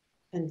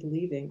 and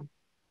leaving.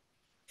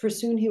 For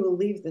soon he will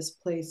leave this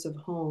place of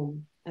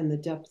home and the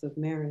depth of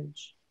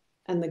marriage,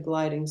 and the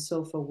gliding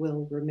sofa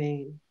will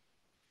remain.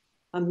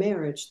 A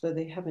marriage, though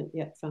they haven't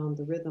yet found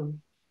the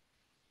rhythm.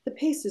 The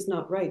pace is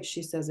not right,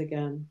 she says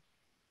again,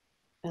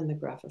 and the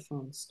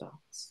graphophone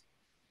stops.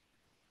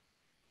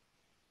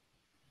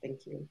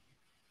 Thank you.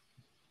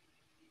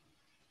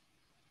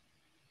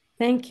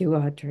 Thank you,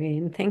 Audrey,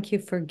 and thank you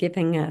for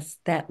giving us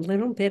that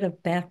little bit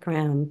of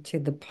background to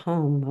the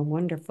poem, a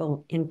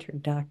wonderful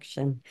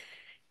introduction,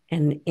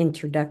 and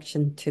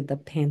introduction to the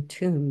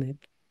pantoum if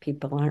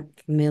people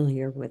aren't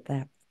familiar with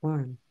that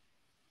form.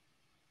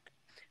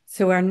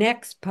 So our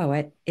next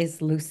poet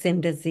is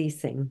Lucinda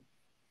Ziesing.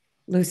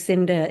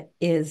 Lucinda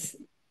is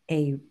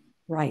a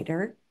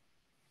writer,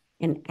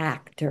 an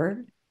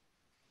actor,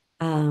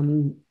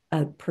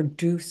 a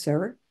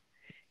producer,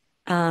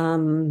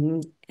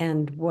 and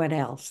what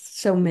else?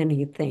 So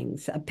many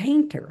things. A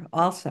painter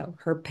also.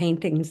 Her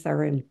paintings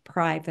are in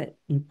private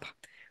and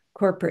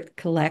corporate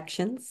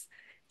collections.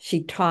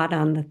 She taught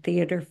on the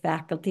theater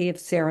faculty of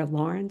Sarah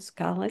Lawrence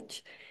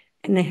College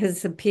and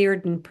has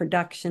appeared in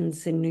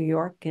productions in New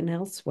York and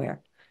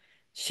elsewhere.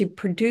 She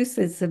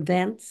produces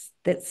events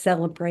that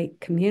celebrate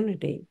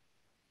community.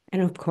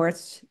 And of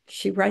course,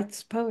 she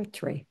writes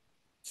poetry.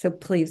 So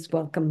please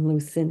welcome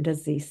Lucinda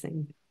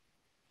Ziesing.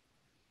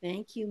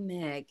 Thank you,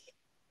 Meg.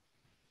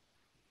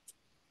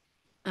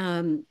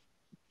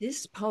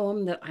 This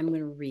poem that I'm going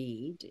to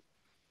read,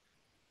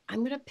 I'm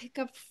going to pick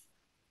up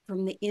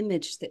from the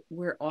image that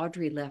where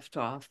Audrey left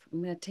off.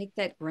 I'm going to take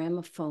that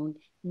gramophone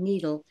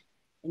needle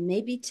and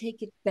maybe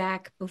take it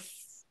back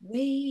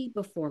way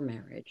before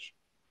marriage.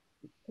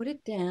 Put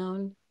it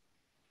down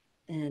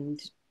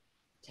and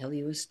tell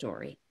you a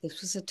story.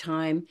 This was a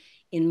time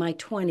in my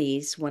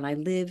 20s when I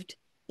lived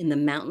in the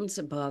mountains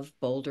above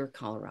Boulder,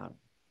 Colorado.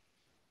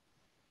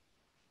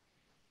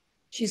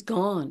 She's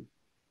gone.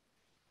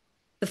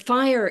 The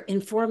fire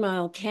in 4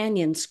 Mile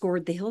Canyon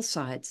scored the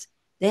hillsides.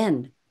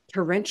 Then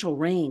torrential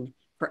rain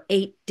for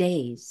 8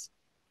 days.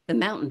 The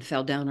mountain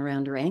fell down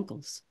around her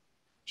ankles.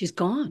 She's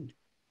gone.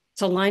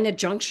 Salina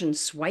Junction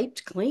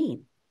swiped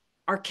clean.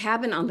 Our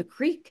cabin on the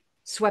creek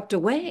swept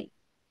away.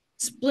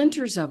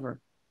 Splinters of her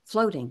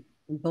floating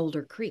in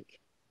Boulder Creek.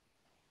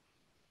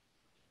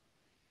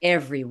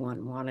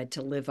 Everyone wanted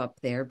to live up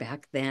there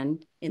back then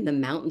in the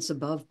mountains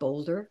above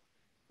Boulder.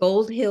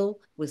 Gold Hill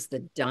was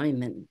the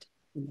diamond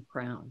in the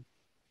crown.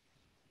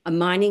 A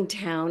mining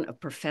town of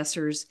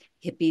professors,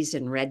 hippies,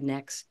 and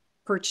rednecks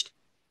perched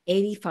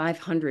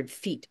 8,500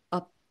 feet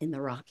up in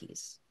the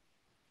Rockies.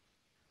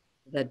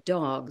 The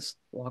dogs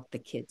walk the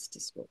kids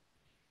to school.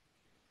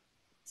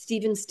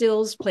 Stephen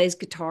Stills plays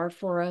guitar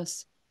for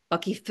us.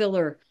 Bucky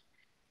Filler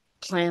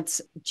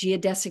plants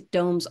geodesic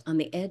domes on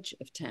the edge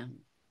of town.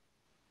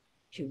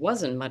 She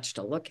wasn't much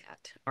to look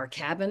at. Our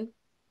cabin,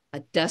 a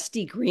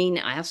dusty green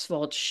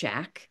asphalt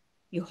shack.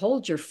 You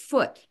hold your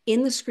foot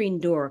in the screen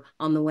door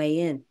on the way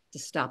in to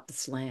stop the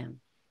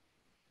slam.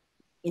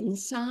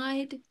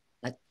 Inside,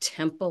 a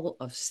temple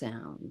of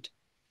sound.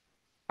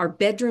 Our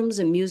bedroom's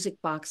a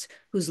music box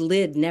whose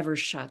lid never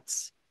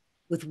shuts,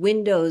 with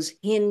windows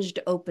hinged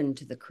open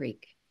to the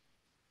creek.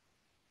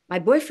 My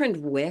boyfriend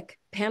Wick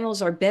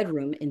panels our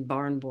bedroom in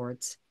barn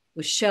boards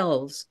with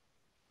shelves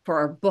for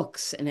our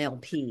books and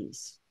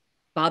LPs.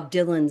 Bob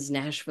Dylan's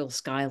Nashville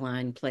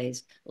Skyline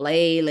plays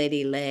Lay,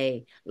 Lady,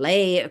 Lay,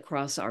 lay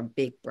across our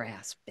big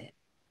brass bed.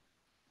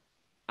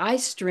 I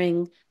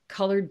string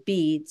colored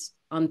beads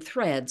on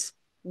threads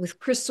with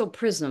crystal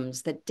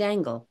prisms that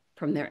dangle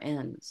from their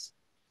ends.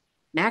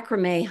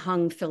 Macrame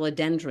hung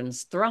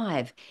philodendrons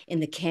thrive in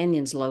the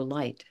canyon's low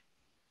light.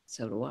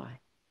 So do I.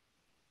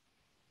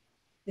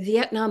 The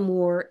Vietnam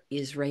War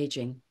is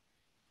raging.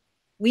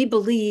 We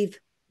believe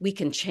we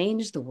can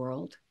change the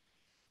world.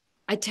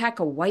 I tack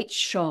a white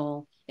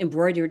shawl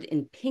embroidered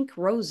in pink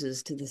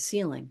roses to the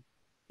ceiling.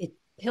 It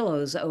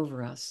pillows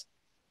over us.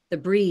 The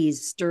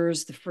breeze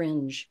stirs the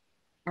fringe.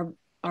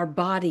 Our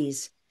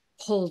bodies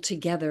pull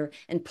together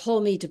and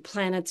pull me to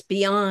planets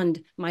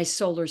beyond my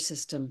solar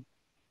system.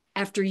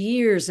 After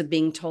years of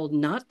being told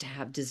not to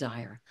have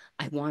desire,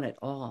 I want it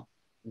all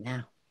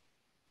now.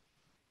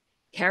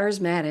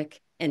 Charismatic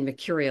and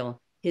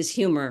mercurial, his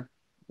humor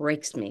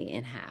breaks me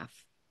in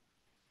half.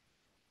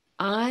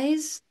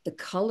 Eyes the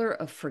color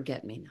of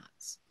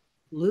forget-me-nots,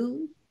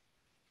 blue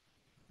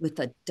with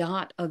a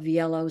dot of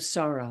yellow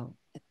sorrow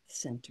at the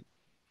center.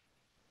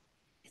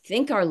 I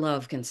think our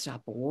love can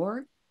stop a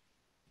war.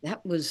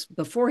 That was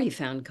before he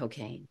found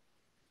cocaine.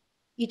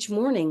 Each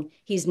morning,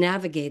 he's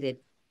navigated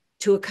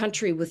to a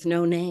country with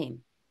no name,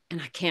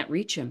 and I can't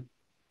reach him.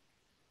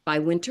 By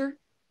winter,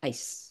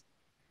 ice,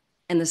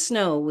 and the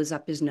snow was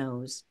up his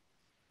nose.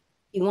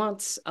 He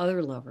wants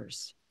other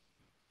lovers.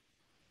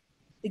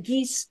 The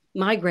geese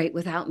migrate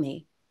without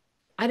me.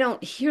 I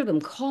don't hear them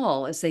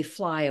call as they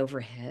fly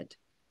overhead.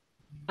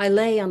 I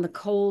lay on the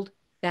cold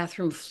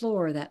bathroom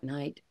floor that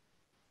night,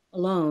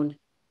 alone,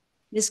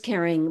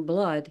 miscarrying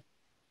blood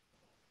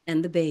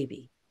and the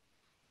baby.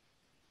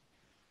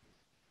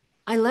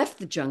 I left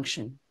the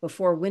junction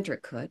before winter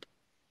could.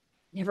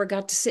 Never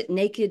got to sit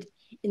naked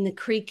in the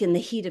creek in the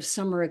heat of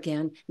summer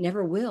again.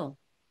 Never will.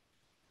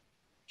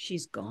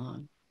 She's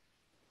gone.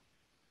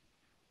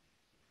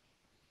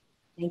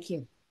 Thank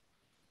you.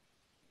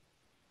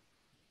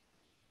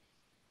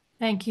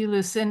 Thank you,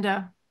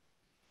 Lucinda.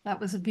 That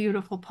was a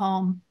beautiful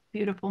poem,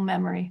 beautiful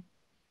memory.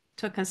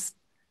 Took us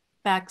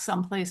back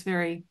someplace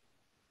very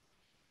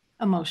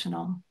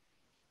emotional.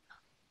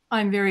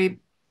 I'm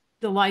very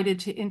delighted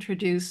to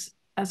introduce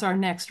as our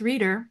next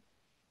reader,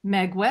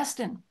 Meg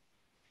Weston.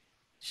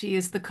 She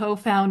is the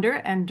co-founder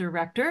and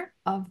director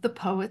of The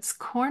Poet's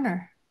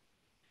Corner.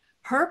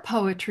 Her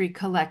poetry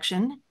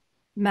collection,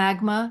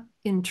 Magma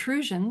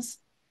Intrusions,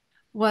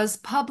 was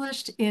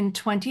published in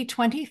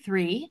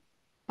 2023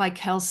 by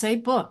Kelsey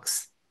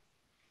Books,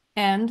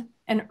 and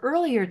an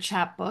earlier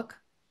chapbook,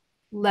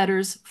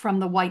 Letters from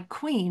the White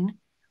Queen,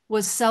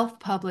 was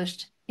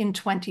self-published in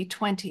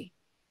 2020.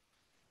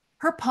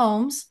 Her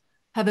poems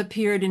have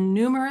appeared in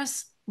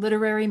numerous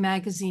literary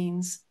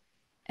magazines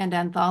and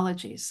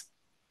anthologies.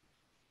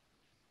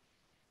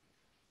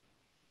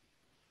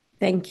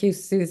 Thank you,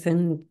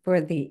 Susan, for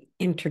the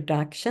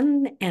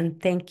introduction,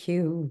 and thank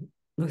you,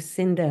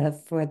 Lucinda,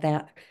 for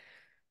that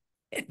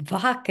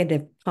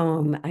evocative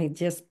poem. It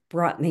just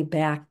brought me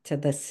back to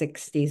the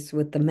 60s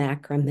with the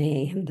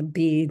macrame and the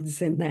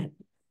beads and that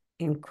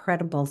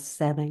incredible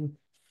setting.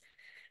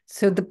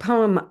 So the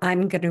poem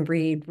I'm going to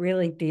read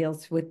really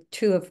deals with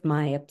two of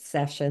my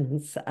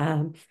obsessions.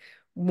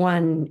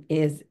 One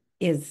is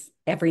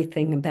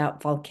everything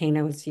about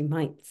volcanoes. You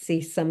might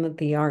see some of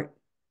the art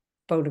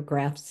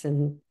photographs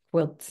and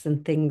quilts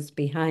and things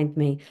behind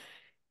me.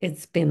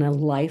 It's been a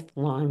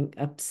lifelong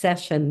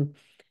obsession.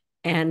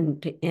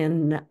 And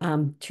in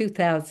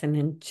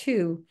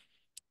 2002,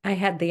 I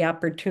had the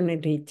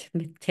opportunity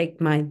to take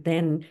my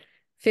then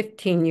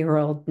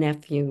 15-year-old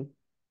nephew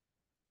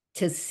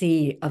to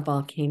see a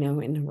volcano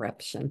in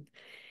eruption.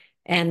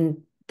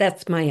 And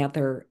that's my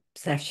other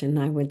obsession,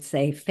 I would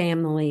say,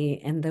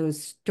 family and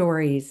those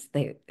stories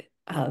that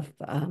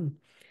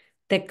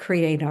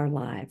create our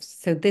lives.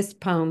 So this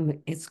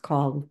poem is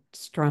called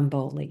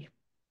Stromboli.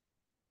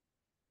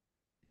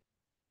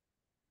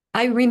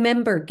 I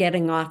remember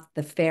getting off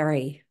the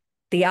ferry,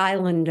 the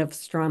island of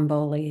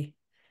Stromboli,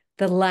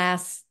 the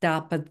last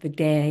stop of the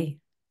day,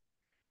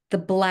 the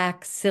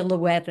black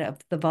silhouette of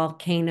the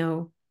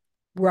volcano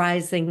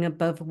rising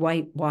above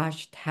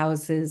whitewashed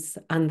houses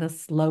on the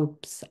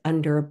slopes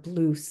under a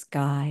blue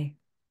sky.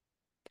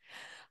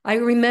 I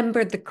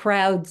remember the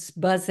crowds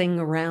buzzing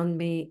around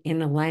me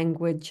in a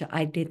language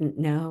I didn't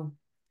know,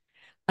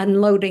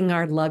 unloading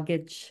our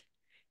luggage,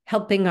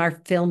 helping our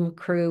film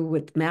crew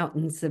with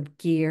mountains of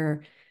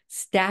gear,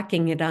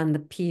 stacking it on the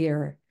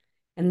pier,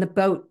 and the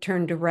boat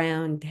turned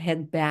around to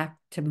head back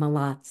to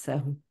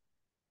Malazzo.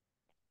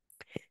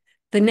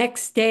 The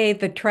next day,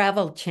 the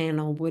Travel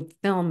Channel would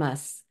film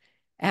us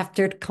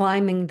after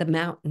climbing the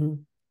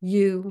mountain,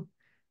 you,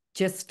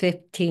 just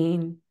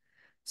 15,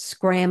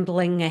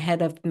 scrambling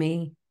ahead of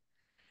me,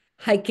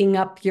 hiking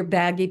up your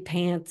baggy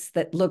pants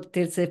that looked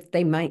as if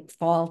they might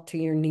fall to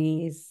your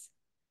knees.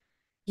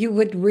 You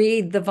would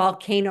read the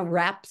volcano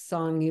rap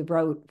song you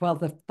wrote while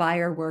the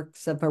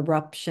fireworks of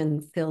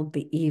eruption filled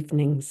the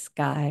evening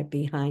sky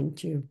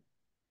behind you.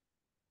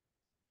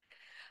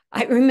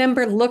 I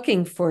remember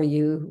looking for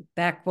you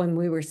back when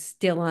we were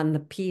still on the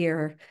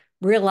pier,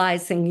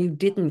 realizing you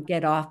didn't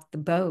get off the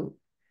boat.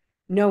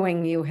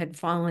 Knowing you had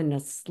fallen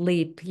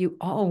asleep, you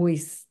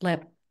always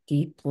slept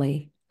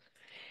deeply.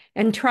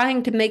 And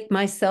trying to make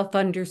myself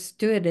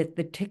understood at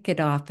the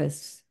ticket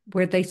office,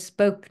 where they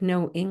spoke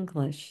no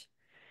English.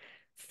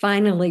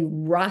 Finally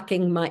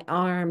rocking my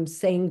arm,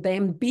 saying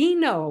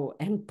Bambino,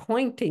 and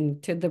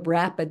pointing to the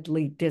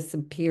rapidly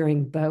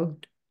disappearing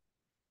boat.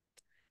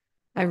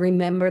 I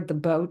remember the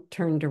boat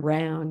turned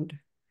around,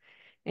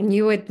 and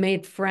you had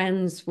made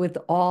friends with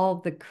all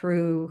the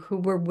crew who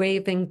were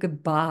waving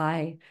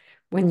goodbye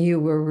when you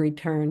were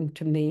returned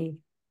to me.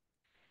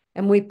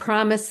 And we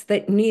promised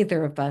that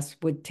neither of us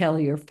would tell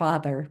your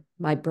father,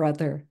 my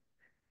brother,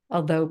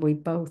 although we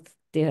both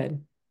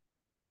did.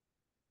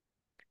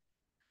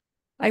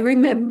 I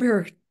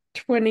remember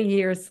 20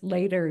 years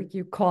later,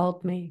 you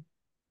called me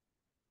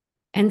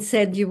and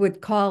said you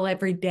would call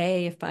every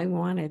day if I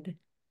wanted.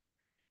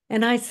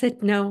 And I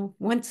said, no,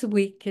 once a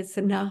week is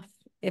enough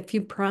if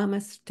you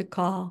promise to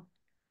call.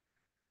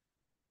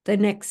 The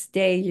next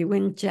day, you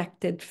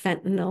injected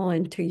fentanyl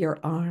into your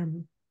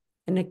arm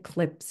and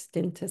eclipsed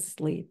into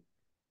sleep.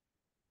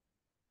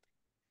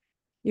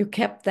 You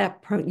kept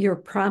your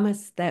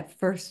promise that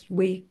first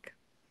week,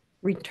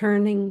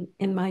 returning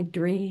in my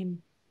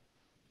dream,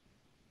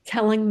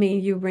 telling me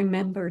you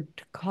remembered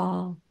to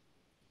call,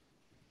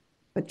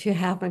 but you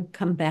haven't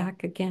come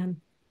back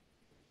again.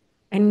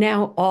 And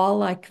now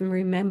all I can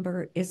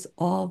remember is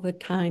all the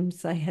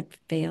times I had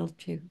failed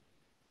you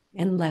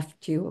and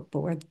left you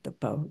aboard the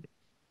boat.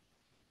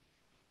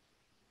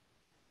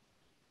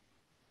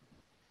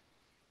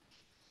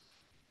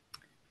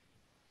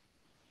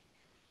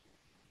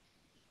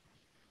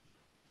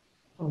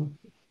 Oh,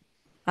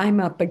 I'm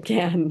up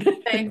again.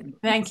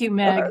 Thank you,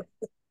 Meg.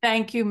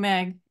 Thank you,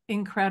 Meg.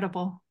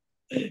 Incredible.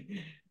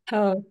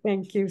 Oh,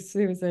 thank you,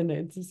 Susan.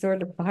 It's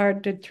sort of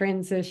hard to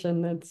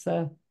transition. It's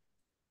a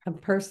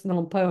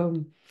personal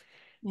poem.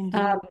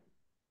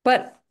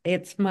 But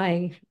it's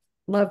my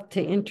love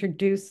to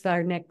introduce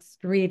our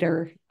next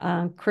reader,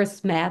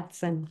 Chris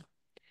Madsen.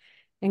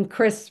 And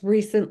Chris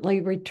recently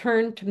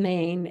returned to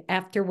Maine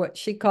after what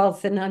she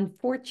calls an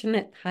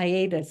unfortunate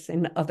hiatus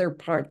in other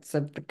parts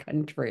of the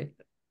country.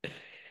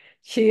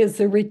 She is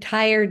a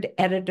retired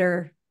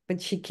editor,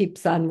 but she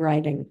keeps on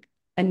writing.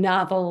 A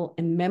novel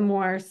and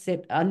memoir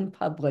sit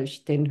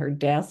unpublished in her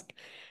desk,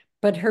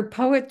 but her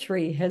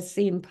poetry has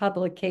seen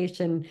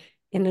publication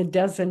in a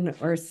dozen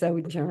or so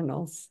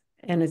journals.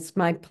 And it's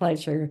my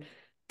pleasure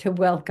to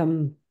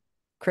welcome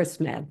Chris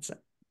Madsen.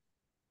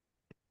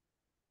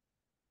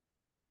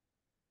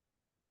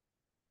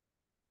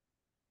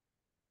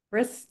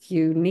 Chris,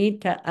 you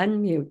need to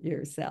unmute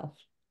yourself.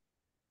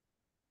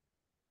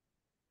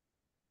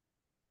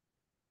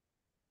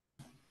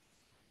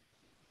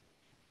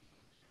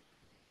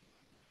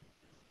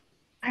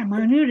 I'm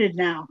unmuted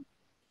now.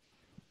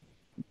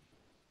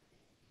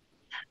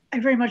 I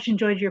very much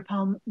enjoyed your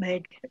poem,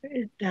 Meg.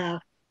 It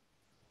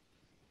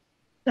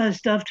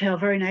does dovetail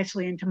very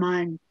nicely into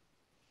mine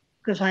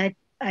because I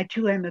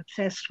too am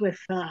obsessed with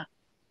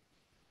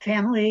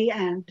family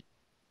and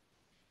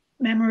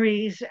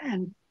memories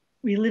and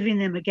reliving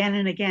them again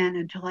and again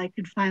until I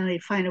could finally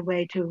find a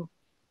way to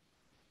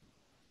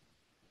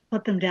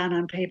put them down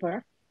on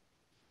paper.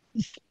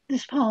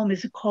 This poem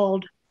is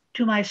called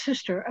To My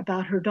Sister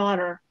About Her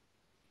Daughter,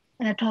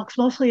 and it talks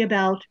mostly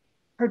about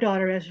her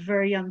daughter as a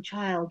very young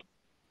child.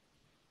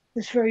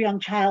 This very young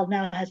child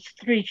now has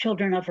 3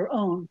 children of her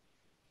own.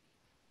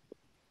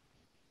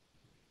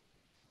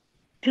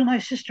 To my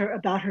sister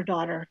about her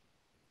daughter,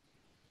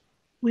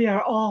 we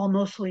are all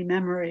mostly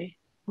memory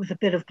with a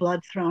bit of blood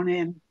thrown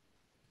in.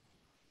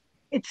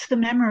 It's the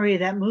memory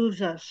that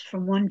moves us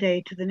from one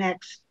day to the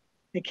next,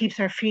 that keeps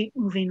our feet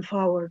moving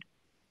forward,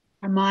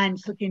 our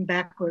minds looking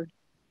backward,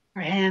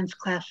 our hands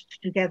clasped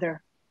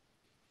together,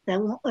 that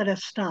won't let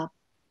us stop,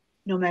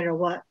 no matter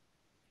what.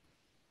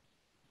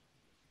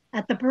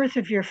 At the birth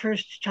of your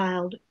first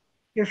child,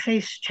 your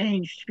face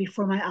changed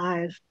before my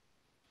eyes.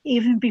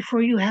 Even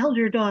before you held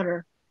your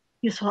daughter,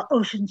 you saw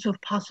oceans of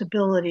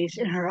possibilities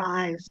in her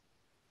eyes.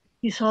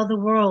 You saw the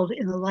world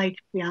in the light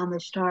beyond the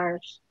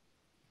stars.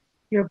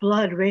 Your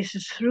blood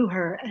races through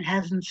her and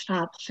hasn't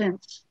stopped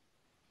since.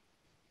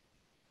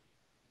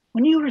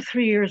 When you were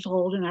 3 years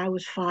old and I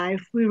was 5,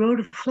 we rode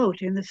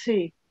afloat in the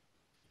sea.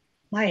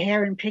 My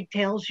hair in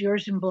pigtails,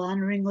 yours in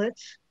blonde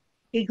ringlets,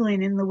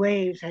 giggling in the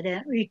waves at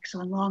Aunt Reek's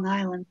on Long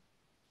Island.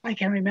 I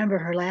can remember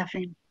her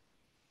laughing.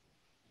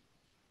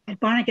 At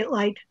Barnegat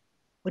Light,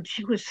 when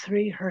she was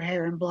 3, her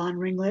hair in blonde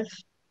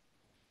ringlets,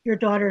 your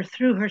daughter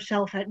threw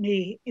herself at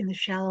me in the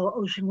shallow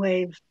ocean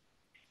waves,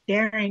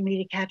 daring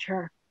me to catch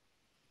her.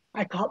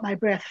 I caught my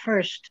breath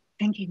first,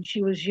 thinking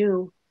she was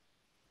you.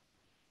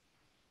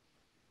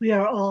 We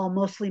are all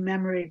mostly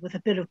memory with a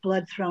bit of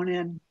blood thrown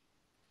in.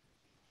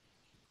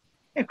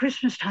 At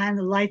Christmas time,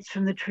 the lights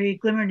from the tree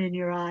glimmered in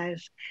your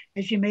eyes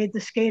as you made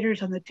the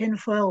skaters on the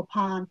tinfoil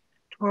pond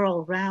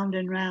twirl round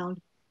and round,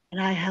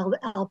 and I held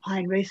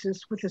alpine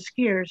races with the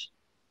skiers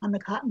on the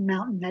Cotton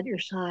Mountain at your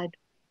side.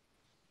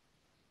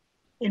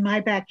 In my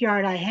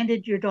backyard, I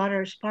handed your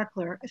daughter a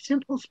sparkler, a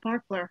simple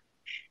sparkler,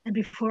 and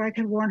before I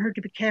could warn her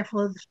to be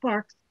careful of the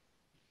sparks,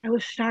 I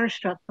was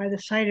starstruck by the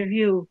sight of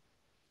you,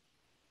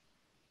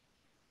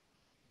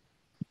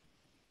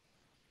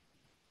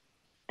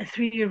 a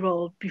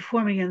 3-year-old,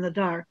 before me in the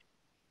dark.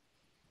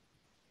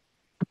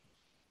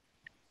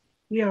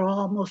 We are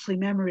all mostly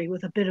memory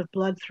with a bit of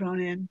blood thrown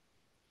in,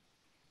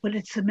 but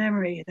it's the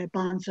memory that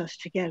bonds us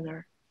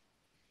together.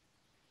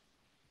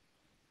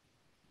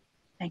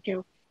 Thank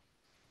you.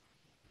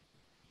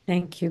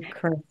 Thank you,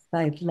 Chris.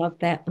 I love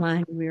that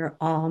line. We're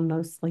all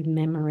mostly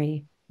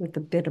memory with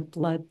a bit of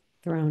blood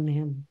thrown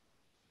in.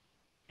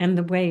 And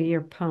the way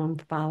your poem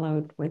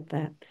followed with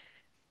that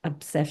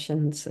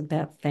obsessions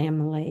about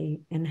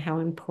family and how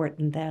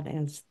important that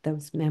is,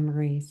 those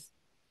memories.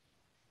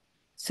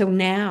 So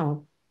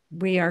now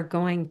we are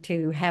going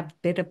to have a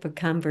bit of a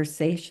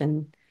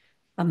conversation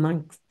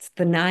amongst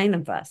the 9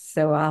 of us.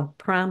 So I'll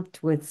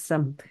prompt with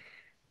some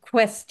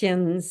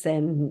questions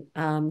and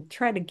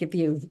try to give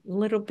you a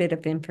little bit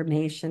of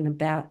information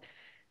about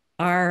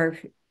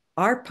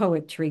our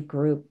poetry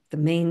group, the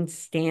Maine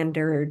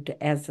Standard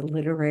as a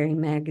literary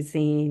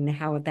magazine,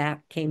 how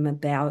that came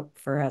about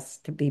for us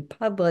to be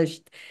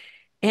published,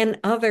 and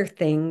other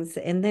things.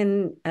 And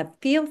then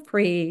feel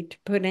free to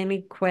put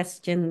any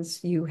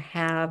questions you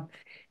have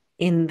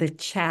in the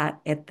chat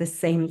at the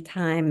same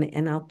time,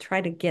 and I'll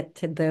try to get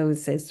to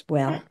those as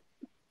well.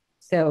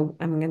 So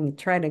I'm going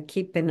to try to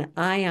keep an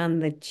eye on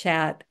the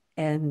chat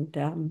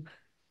and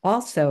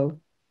also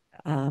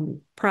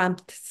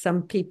prompt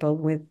some people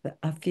with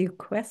a few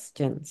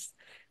questions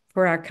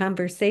for our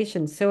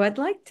conversation. So I'd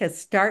like to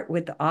start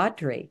with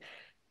Audrey,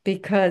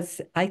 because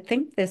I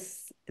think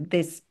this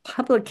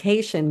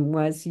publication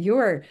was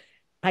your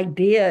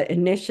idea,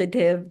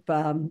 initiative,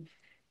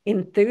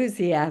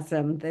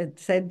 enthusiasm that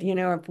said,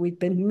 if we've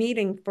been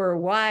meeting for a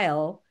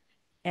while,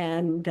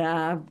 and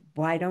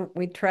why don't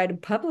we try to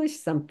publish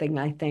something,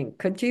 I think.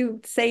 Could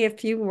you say a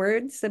few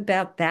words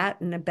about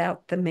that and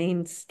about the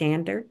Maine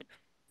Standard?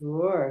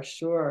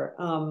 Sure.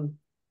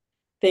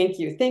 Thank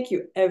you. Thank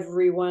you,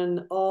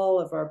 everyone, all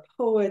of our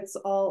poets,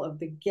 all of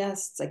the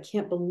guests. I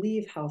can't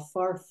believe how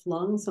far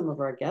flung some of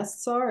our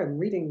guests are. I'm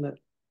reading the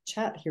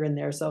chat here and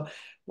there. So,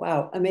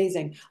 wow,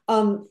 amazing.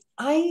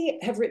 I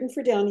have written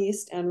for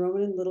DownEast and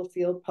Rowman and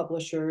Littlefield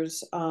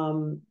publishers.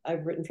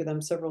 I've written for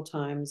them several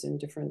times in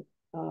different,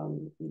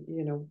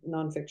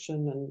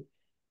 nonfiction and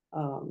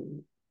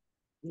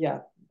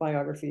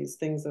biographies,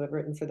 things that I've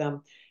written for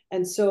them.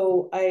 And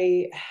so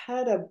I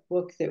had a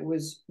book that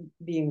was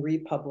being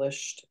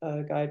republished,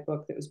 a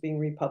guidebook that was being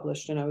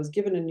republished, and I was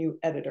given a new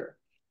editor,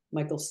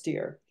 Michael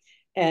Steer.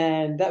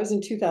 And that was in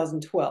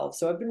 2012.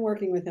 So I've been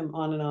working with him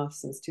on and off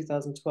since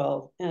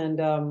 2012. And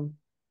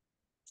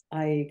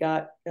I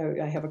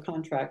have a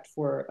contract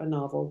for a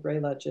novel, Gray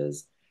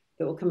Ledges,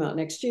 that will come out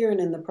next year. And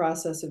in the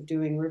process of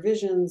doing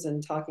revisions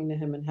and talking to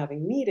him and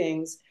having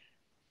meetings,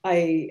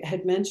 I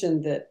had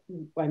mentioned that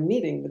I'm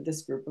meeting with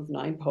this group of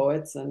 9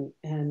 poets, and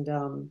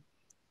I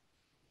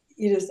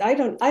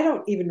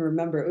don't even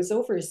remember. It was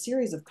over a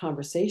series of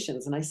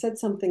conversations, and I said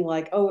something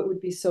like, "Oh, it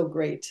would be so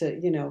great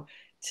to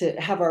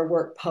have our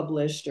work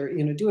published, or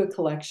do a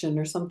collection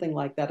or something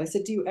like that." I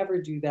said, "Do you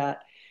ever do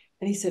that?"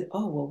 And he said,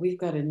 "Oh, well, we've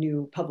got a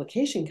new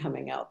publication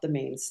coming out, the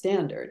Maine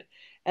Standard."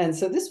 And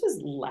so this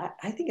was,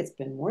 I think it's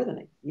been more than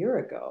a year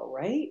ago,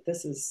 right?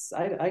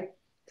 I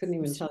couldn't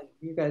even tell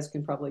you. You guys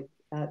can probably.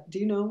 Do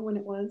you know when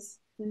it was?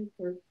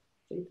 Or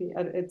JP?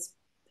 It's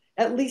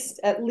at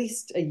least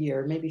a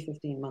year, maybe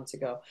 15 months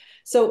ago.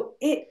 So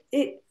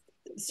it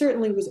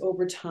certainly was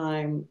over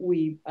time.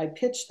 I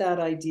pitched that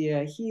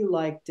idea. He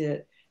liked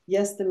it.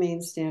 Yes, the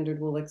Maine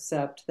Standard will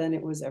accept. Then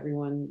it was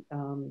everyone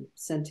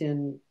sent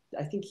in.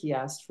 I think he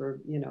asked for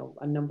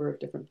a number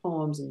of different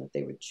poems and that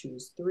they would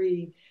choose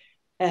 3.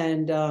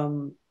 And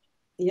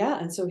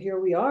and so here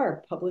we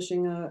are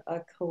publishing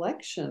a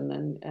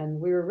collection, and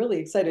we were really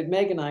excited.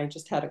 Meg and I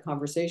just had a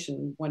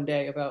conversation one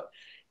day about,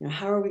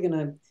 what are we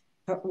going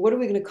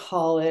to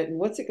call it, and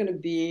what's it going to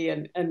be?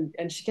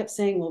 And she kept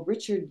saying, well,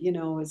 Richard,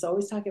 is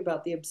always talking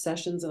about the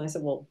obsessions. And I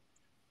said, well,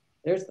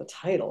 there's the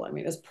title. I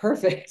mean, it's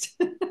perfect.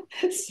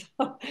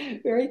 So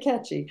very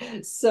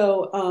catchy.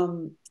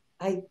 So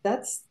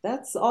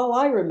that's all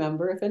I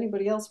remember. If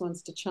anybody else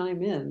wants to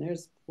chime in,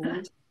 there's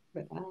plenty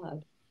to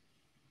add.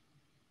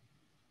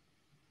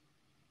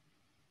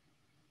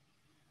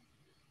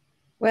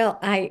 Well,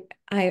 I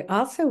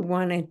also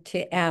wanted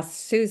to ask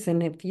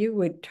Susan if you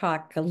would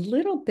talk a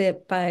little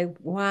bit by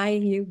why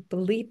you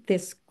believe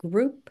this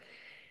group,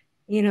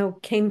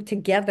 came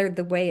together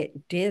the way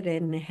it did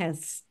and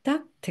has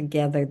stuck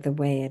together the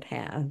way it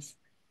has.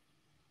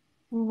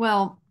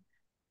 Well,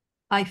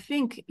 I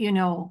think,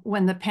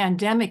 when the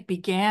pandemic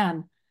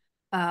began,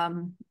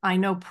 I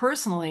know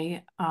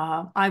personally,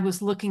 I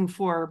was looking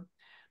for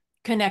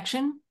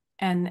connection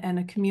and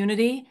a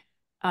community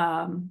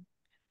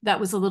that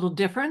was a little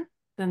different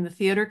than the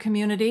theater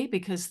community,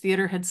 because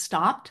theater had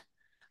stopped.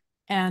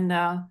 And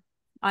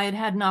I had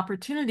had an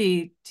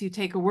opportunity to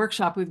take a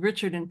workshop with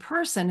Richard in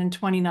person in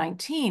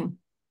 2019.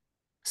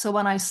 So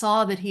when I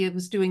saw that he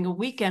was doing a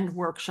weekend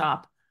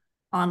workshop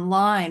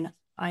online,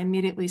 I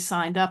immediately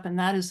signed up. And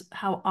that is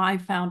how I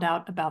found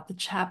out about the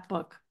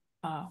chapbook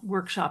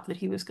workshop that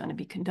he was going to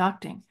be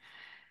conducting.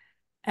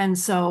 And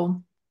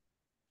so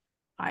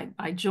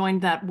I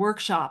joined that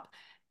workshop.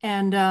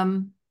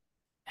 And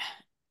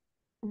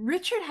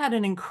Richard had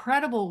an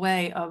incredible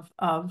way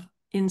of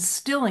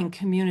instilling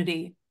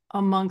community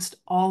amongst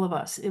all of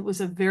us. It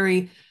was a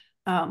very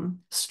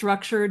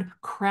structured,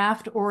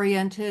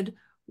 craft-oriented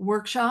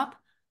workshop.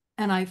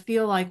 And I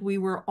feel like we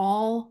were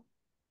all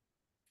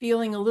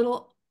feeling a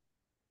little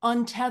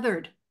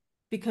untethered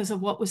because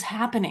of what was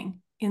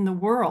happening in the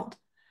world.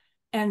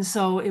 And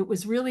so it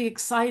was really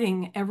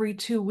exciting every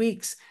 2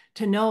 weeks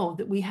to know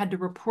that we had to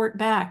report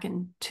back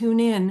and tune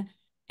in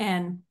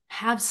and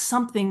have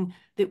something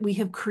that we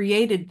have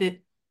created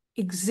that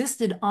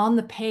existed on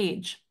the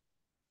page.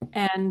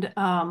 And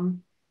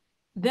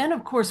then,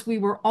 of course, we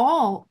were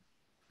all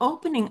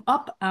opening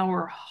up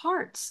our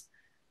hearts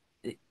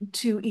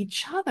to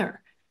each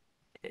other.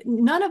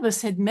 None of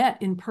us had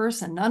met in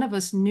person. None of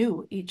us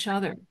knew each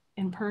other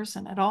in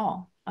person at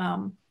all.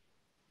 And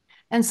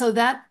so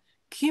that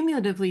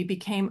cumulatively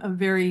became a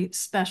very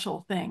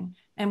special thing.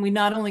 And we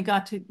not only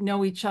got to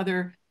know each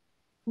other,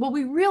 well,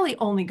 we really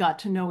only got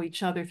to know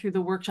each other through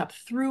the workshop,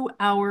 through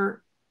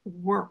our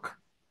work.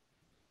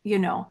 You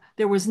know,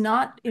 there was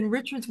not, in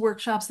Richard's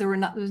workshops, there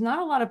was not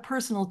a lot of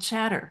personal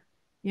chatter,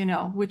 you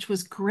know, which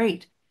was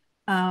great.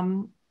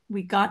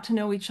 We got to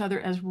know each other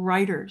as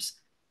writers.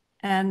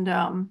 And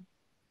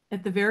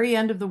at the very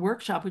end of the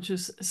workshop, which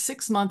was a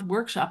 6-month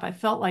workshop, I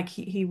felt like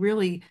he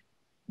really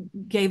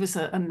gave us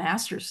a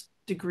master's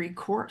degree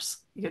course,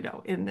 you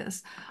know, in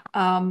this.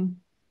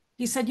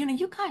 He said, you know,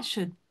 you guys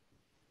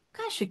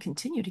should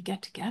continue to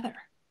get together,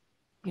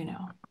 you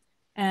know,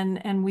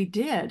 and we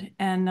did,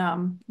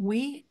 and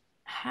we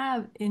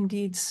have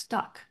indeed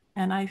stuck.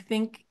 And I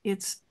think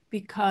it's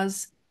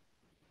because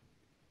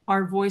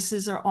our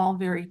voices are all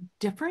very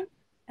different,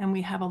 and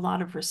we have a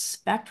lot of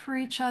respect for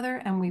each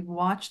other, and we've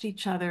watched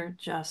each other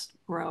just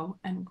grow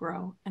and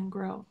grow and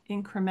grow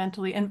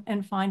incrementally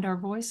and find our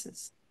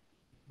voices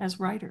as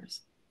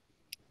writers.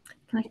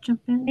 Can I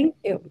jump in? Thank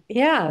you.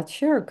 Yeah,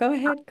 sure. Go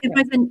ahead, Chris.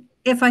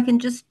 If I can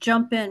just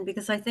jump in,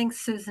 because I think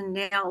Susan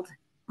nailed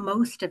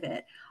most of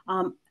it.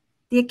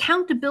 The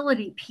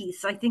accountability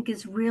piece, I think,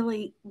 is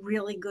really,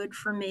 really good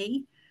for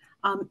me.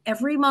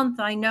 Every month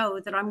I know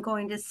that I'm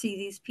going to see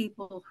these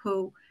people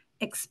who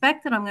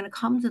expect that I'm going to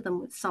come to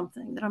them with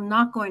something, that I'm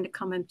not going to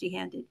come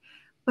empty-handed.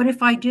 But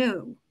if I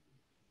do,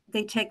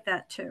 they take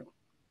that too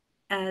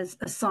as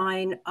a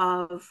sign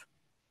of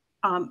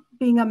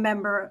being a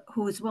member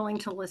who is willing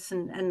to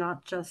listen and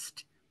not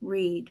just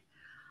read.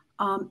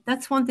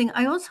 That's one thing.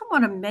 I also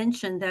want to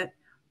mention that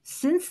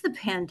since the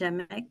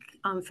pandemic,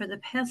 for the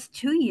past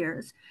 2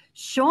 years,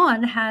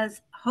 Sean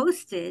has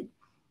hosted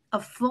a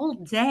full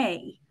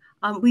day.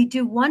 We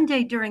do one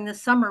day during the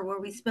summer where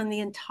we spend the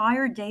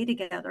entire day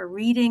together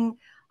reading,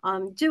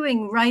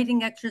 doing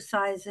writing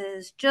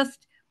exercises,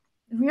 just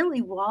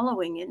really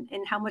wallowing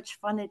in how much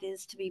fun it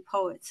is to be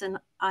poets. And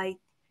I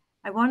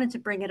wanted to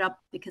bring it up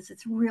because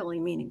it's really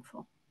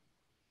meaningful.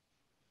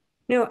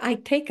 No, I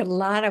take a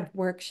lot of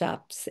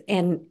workshops,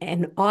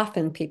 and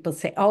often people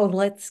say, "Oh,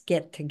 let's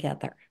get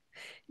together,"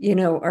 you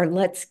know, or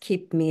 "Let's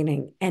keep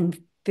meeting."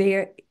 And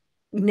there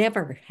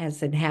never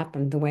has it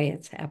happened the way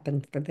it's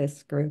happened for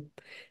this group.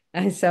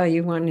 I saw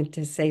you wanted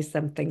to say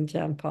something,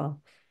 John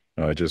Paul.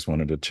 Oh, I just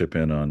wanted to chip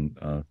in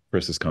on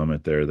Chris's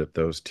comment there that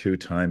those 2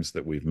 times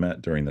that we've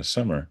met during the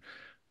summer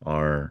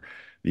are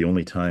the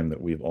only time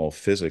that we've all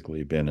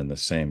physically been in the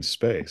same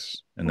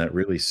space. And that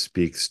really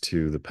speaks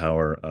to the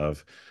power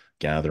of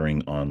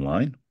gathering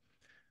online,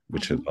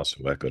 which is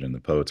also echoed in the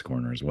Poets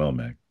Corner as well,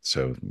 Meg.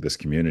 So this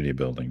community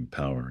building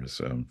power is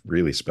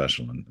really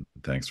special. And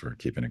thanks for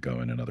keeping it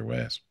going in other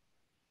ways.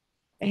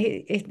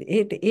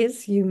 It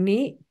is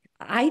unique,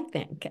 I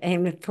think,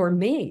 and for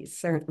me,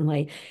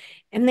 certainly.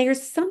 And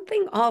there's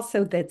something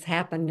also that's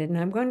happened, and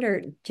I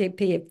wonder,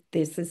 JP, if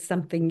this is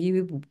something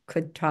you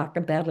could talk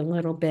about a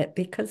little bit,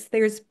 because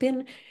there's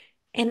been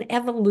an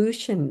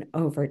evolution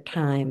over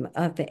time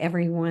of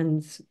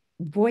everyone's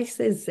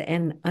voices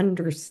and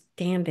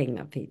understanding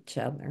of each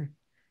other.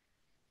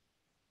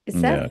 Is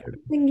that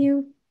something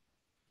you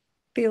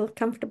feel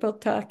comfortable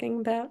talking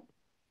about?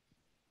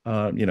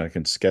 You know, I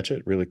can sketch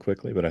it really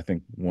quickly, but I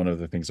think one of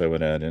the things I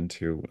would add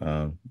into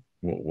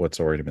what's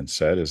already been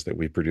said is that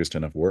we produced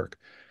enough work.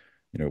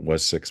 You know, it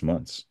was 6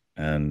 months,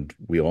 and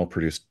we all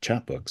produced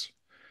chapbooks.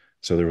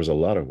 So there was a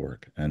lot of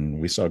work, and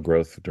we saw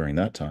growth during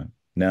that time.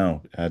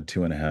 Now, add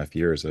 2.5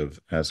 years of,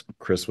 as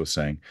Chris was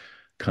saying,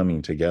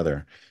 coming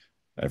together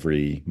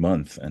every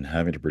month and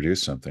having to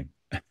produce something.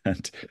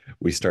 And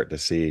we start to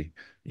see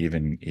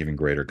even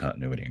greater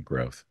continuity and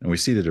growth. And we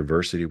see the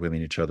diversity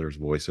within each other's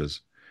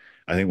voices.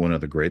 I think one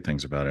of the great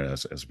things about it,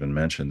 as has been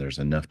mentioned, there's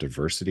enough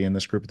diversity in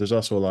this group. There's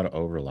also a lot of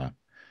overlap,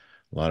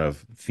 a lot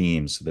of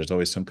themes. There's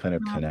always some kind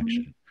of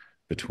connection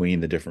between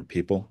the different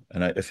people.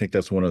 And I think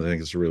that's one of the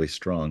things that's really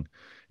strong.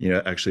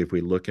 Actually, if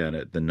we look at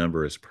it, the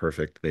number is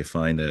perfect. They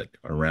find that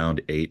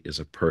around 8 is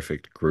a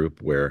perfect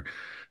group where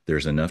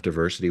there's enough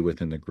diversity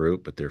within the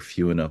group, but there are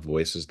few enough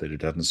voices that it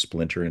doesn't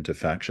splinter into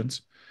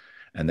factions.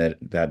 And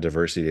that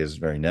diversity is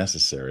very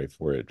necessary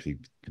for it to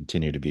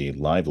continue to be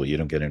lively. You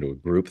don't get into a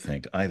group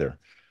think either.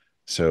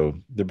 So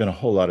there've been a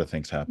whole lot of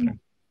things happening.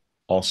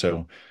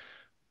 Also,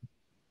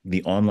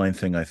 the online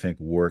thing I think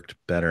worked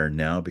better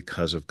now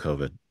because of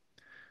COVID.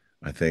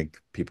 I think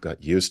people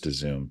got used to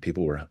Zoom.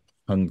 People were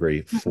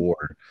hungry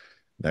for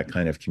that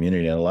kind of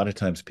community. And a lot of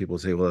times people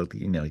say, well,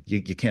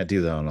 you can't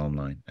do that on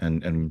online.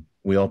 And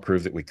we all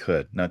proved that we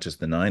could, not just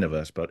the 9 of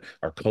us, but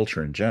our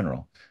culture in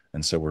general.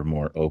 And so we're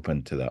more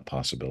open to that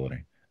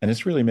possibility. And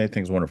it's really made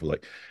things wonderful.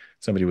 Like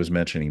somebody was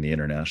mentioning the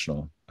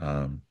international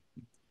uh,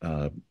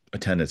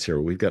 attendance here.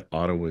 We've got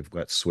Ottawa, we've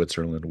got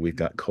Switzerland, we've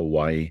got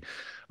Kauai.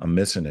 I'm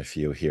missing a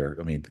few here.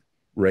 I mean,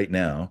 right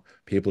now,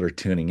 people are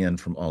tuning in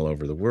from all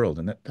over the world,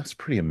 and that's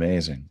pretty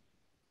amazing.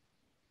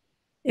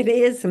 It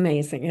is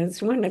amazing.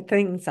 It's one of the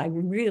things I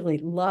really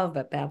love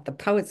about the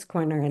Poets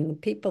Corner and the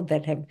people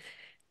that have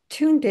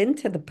tuned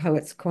into the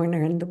Poets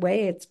Corner and the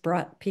way it's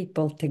brought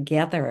people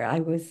together.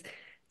 I was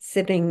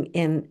sitting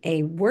in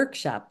a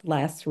workshop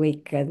last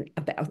week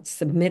about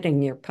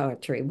submitting your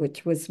poetry,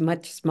 which was a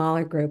much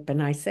smaller group.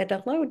 And I said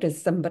hello to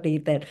somebody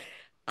that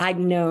I'd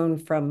known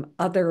from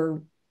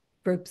other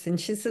groups. And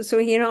she says,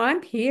 well,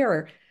 I'm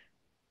here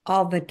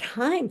all the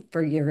time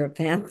for your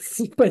events,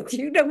 but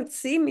you don't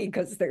see me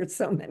because there's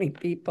so many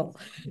people.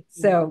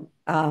 So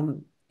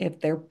if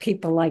there are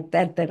people like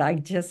that I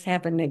just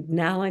haven't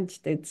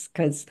acknowledged, it's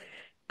because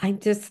I'm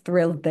just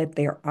thrilled that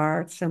there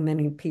are so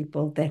many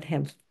people that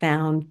have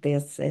found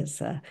this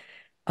as a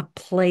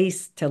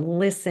place to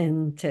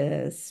listen,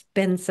 to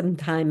spend some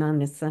time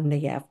on a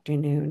Sunday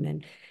afternoon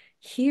and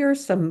hear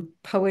some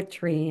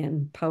poetry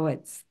and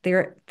poets. There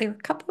are a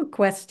couple of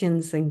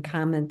questions and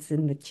comments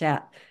in the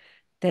chat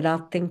that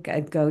I'll think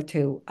I'd go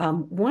to.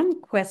 One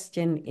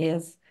question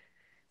is,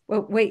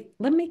 well, wait,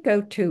 let me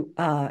go to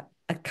a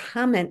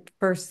comment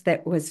first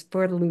that was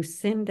for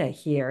Lucinda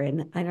here,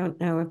 and I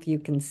don't know if you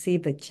can see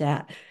the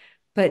chat,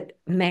 but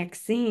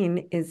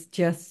Maxine is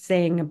just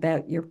saying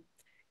about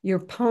your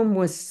poem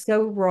was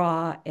so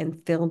raw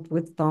and filled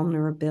with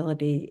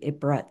vulnerability,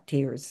 it brought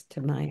tears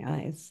to my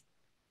eyes.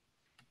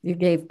 You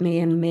gave me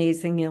an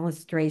amazing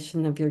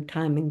illustration of your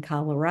time in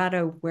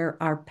Colorado,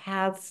 where our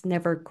paths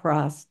never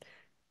crossed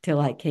till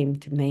I came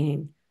to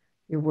Maine.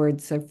 Your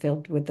words are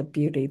filled with a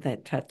beauty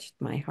that touched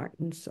my heart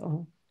and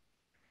soul.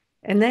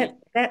 And that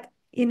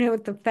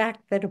the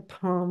fact that a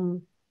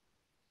poem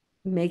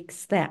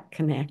makes that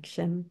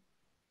connection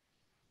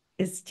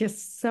is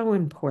just so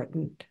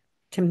important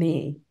to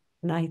me.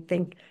 And I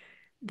think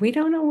we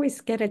don't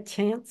always get a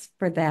chance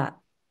for that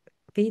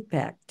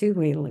feedback, do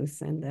we,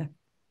 Lucinda?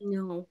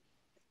 No.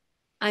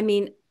 I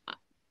mean,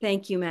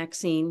 thank you,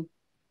 Maxine.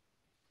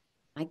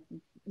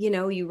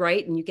 You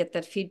write and you get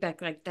that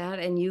feedback like that,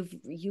 and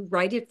you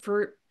write it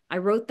for, I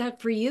wrote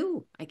that for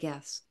you, I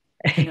guess.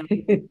 I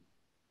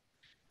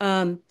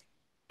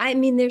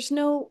mean,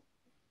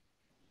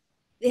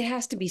 it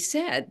has to be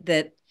said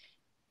that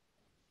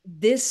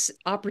this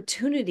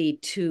opportunity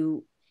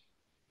to,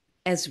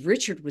 as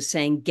Richard was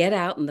saying, get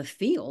out in the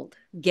field,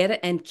 get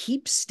it and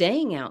keep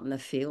staying out in the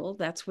field.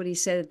 That's what he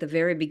said at the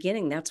very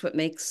beginning. That's what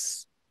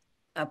makes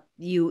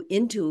you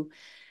into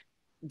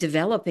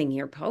developing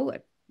your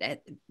poet,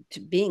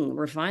 to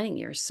refining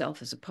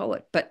yourself as a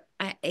poet. But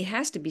it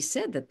has to be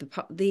said that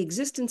the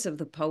existence of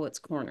the Poets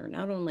Corner,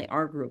 not only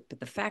our group, but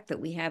the fact that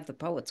we have the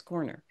Poets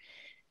Corner,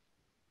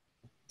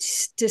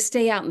 to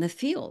stay out in the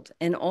field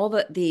and all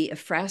the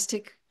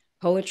ekphrastic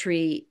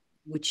poetry,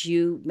 which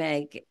you,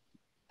 Meg,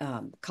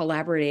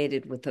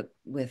 collaborated with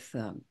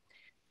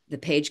the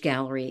Page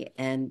Gallery,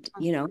 and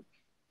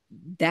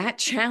that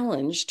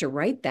challenge to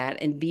write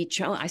that and be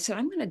challenged. I said,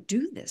 I'm going to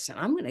do this, and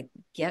I'm going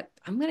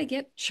to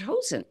get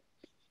chosen.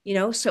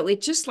 So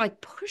it just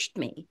like pushed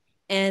me,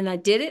 and I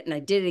did it, and I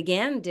did it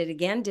again, did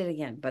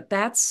again. But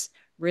that's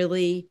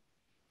really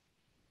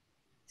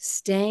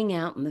staying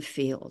out in the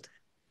field,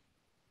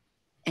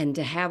 and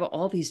to have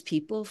all these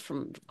people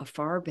from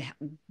afar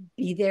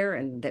be there,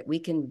 and that we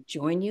can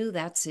join you.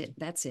 That's it.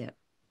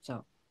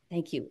 So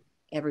thank you,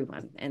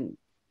 everyone, and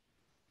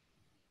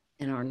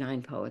our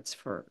 9 poets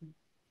for.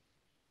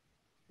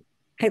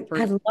 I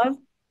love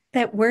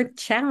that word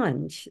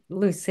challenge,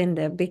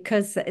 Lucinda,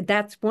 because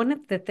that's one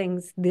of the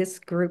things this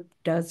group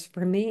does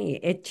for me.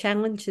 It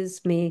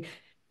challenges me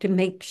to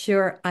make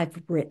sure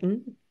I've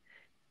written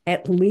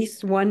at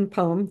least one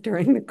poem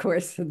during the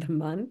course of the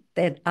month,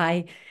 that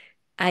I'm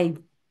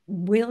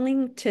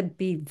willing to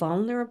be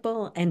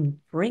vulnerable and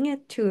bring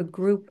it to a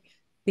group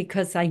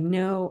because I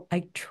know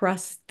I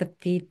trust the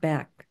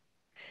feedback.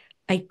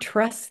 I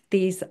trust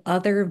these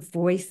other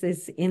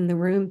voices in the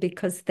room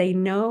because they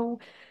know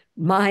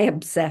my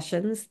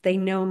obsessions, they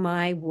know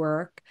my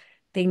work,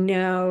 they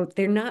know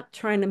they're not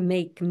trying to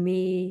make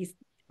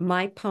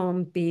my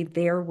poem be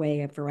their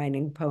way of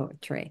writing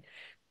poetry.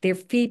 Their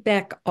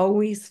feedback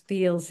always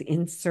feels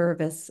in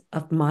service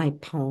of my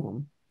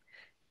poem.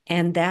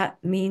 And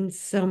that means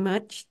so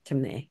much to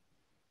me.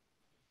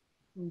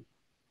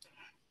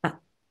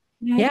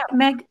 Yeah.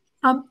 Meg,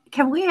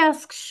 can we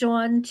ask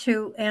Sean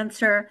to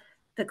answer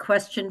the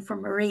question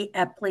from Marie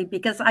Epley?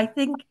 Because I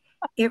think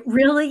it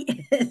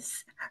really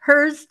is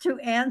hers to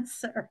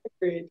answer.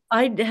 Agreed.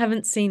 I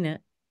haven't seen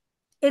it.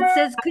 It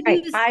says,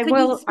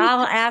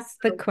 I'll ask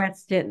the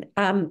question.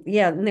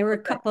 Yeah, and there were a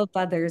couple of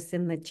others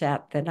in the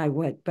chat that I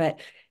would, but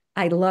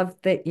I love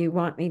that you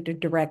want me to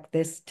direct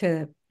this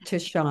to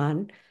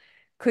Sean.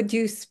 Could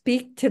you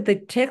speak to the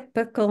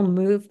typical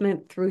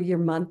movement through your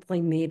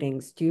monthly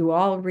meetings? Do you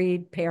all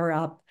read, pair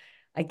up?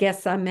 I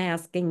guess I'm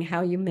asking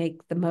how you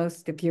make the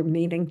most of your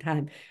meeting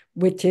time,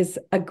 which is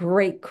a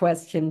great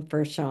question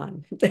for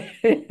Sean.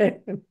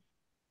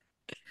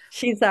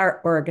 She's our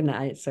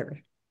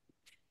organizer.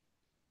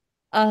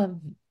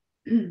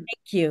 Thank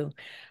you.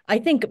 I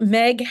think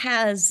Meg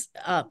has,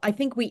 I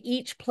think we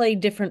each play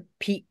different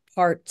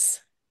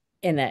parts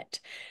in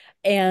it.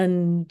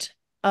 And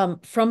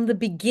from the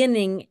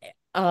beginning,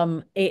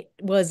 it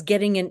was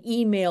getting an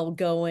email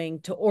going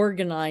to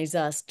organize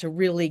us to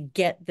really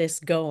get this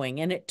going.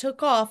 And it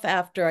took off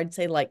after, I'd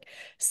say, like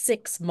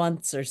 6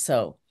 months or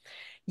so.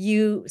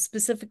 You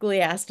specifically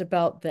asked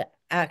about the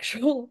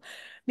actual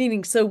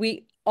meeting. So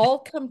we've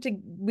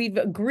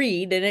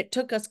agreed, and it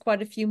took us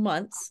quite a few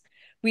months.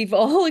 We've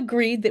all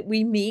agreed that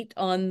we meet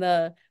on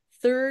the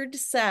third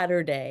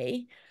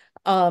Saturday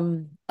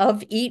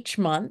of each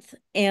month.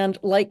 And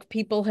like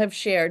people have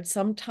shared,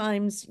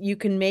 sometimes you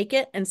can make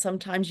it and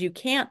sometimes you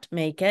can't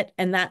make it,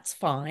 and that's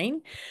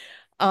fine.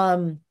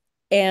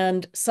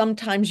 And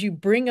sometimes you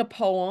bring a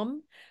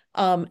poem,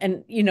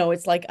 and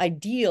it's like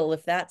ideal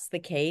if that's the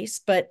case,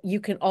 but you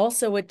can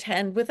also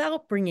attend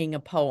without bringing a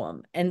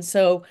poem. And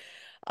so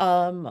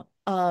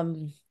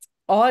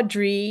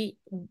Audrey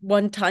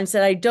one time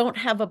said, I don't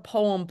have a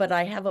poem, but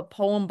I have a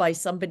poem by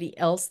somebody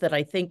else that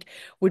I think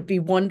would be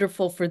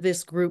wonderful for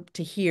this group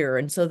to hear.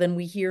 And so then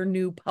we hear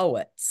new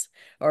poets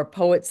or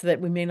poets that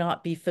we may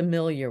not be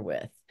familiar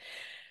with.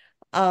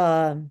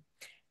 And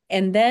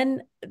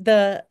then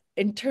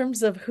in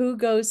terms of who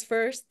goes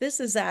first, this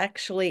is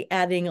actually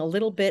adding a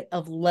little bit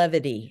of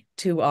levity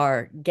to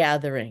our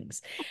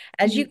gatherings.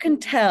 As you can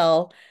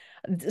tell,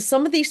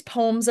 some of these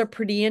poems are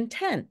pretty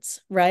intense,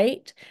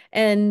 right?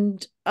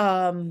 And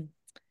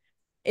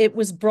it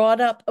was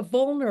brought up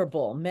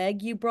vulnerable.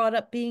 Meg, you brought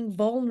up being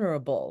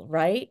vulnerable,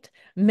 right?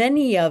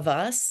 Many of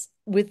us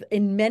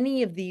in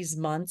many of these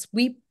months,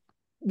 we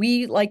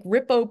like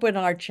rip open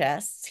our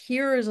chests.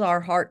 Here is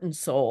our heart and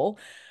soul,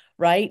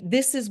 right?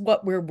 This is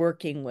what we're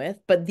working with,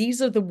 but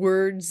these are the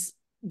words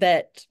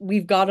that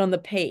we've got on the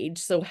page.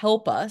 So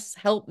help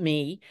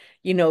me,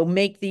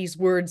 make these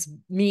words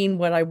mean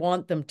what I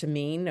want them to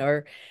mean,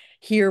 or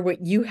hear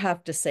what you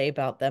have to say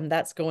about them.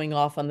 That's going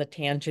off on the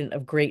tangent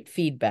of great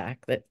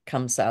feedback that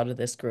comes out of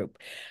this group.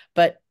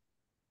 But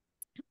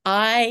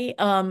I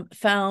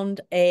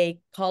found a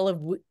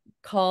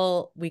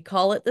we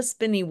call it the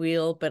spinny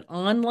wheel, but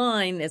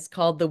online it's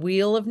called the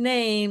Wheel of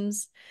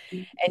Names.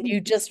 And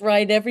you just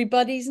write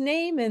everybody's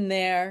name in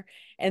there,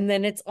 and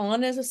then it's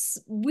on a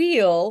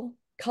wheel,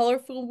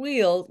 colorful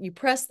wheel. You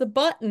press the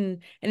button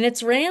and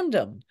it's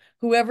random,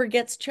 whoever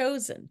gets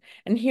chosen.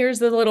 And here's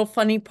the little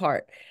funny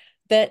part,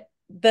 that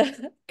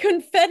the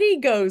confetti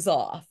goes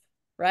off,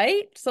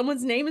 right?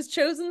 Someone's name is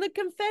chosen, the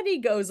confetti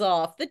goes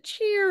off, the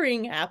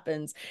cheering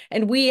happens.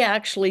 And we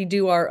actually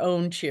do our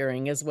own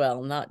cheering as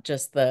well, not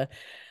just the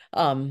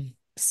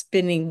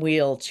spinning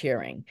wheel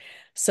cheering.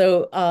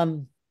 So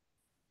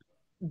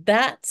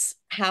that's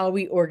how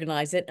we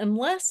organize it,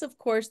 unless, of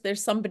course,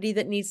 there's somebody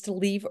that needs to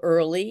leave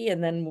early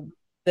and then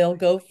they'll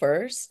go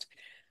first.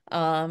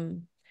 But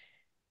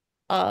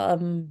I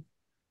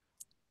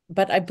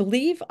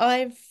believe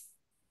I've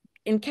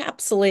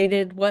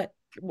encapsulated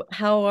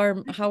how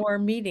our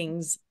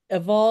meetings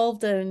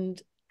evolved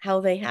and how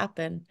they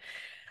happen.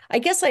 I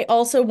guess I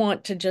also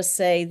want to just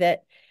say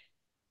that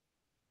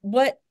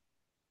what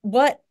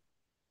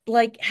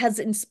like has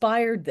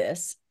inspired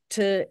this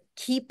to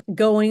keep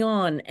going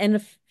on, and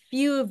a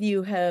few of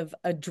you have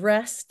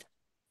addressed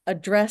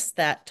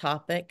that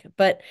topic,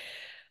 but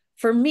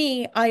for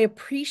me, I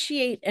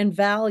appreciate and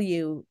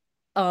value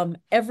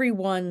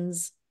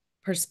everyone's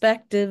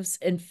perspectives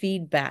and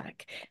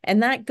feedback,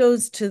 and that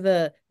goes to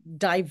the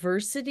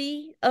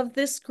diversity of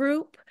this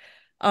group,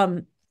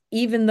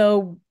 even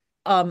though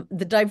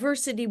the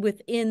diversity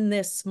within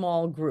this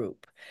small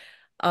group.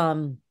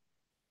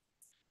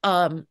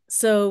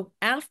 So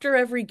after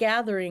every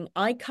gathering,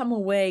 I come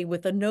away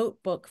with a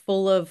notebook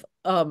full of,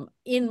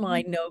 in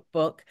my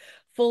notebook,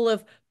 full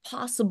of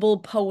possible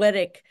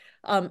poetic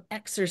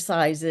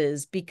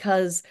exercises,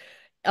 because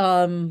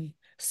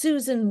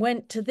Susan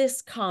went to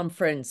this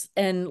conference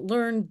and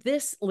learned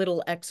this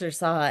little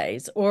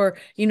exercise, or,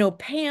 you know,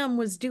 Pam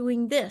was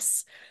doing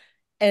this.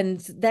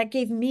 And that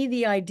gave me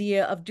the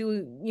idea of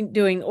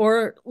doing,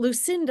 or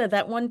Lucinda,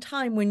 that one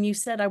time when you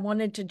said, I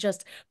wanted to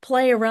just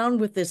play around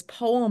with this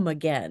poem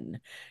again.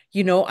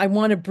 You know, I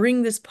want to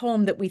bring this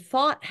poem that we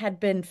thought had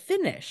been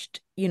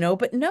finished, you know,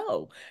 but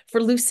no,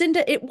 for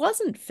Lucinda, it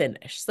wasn't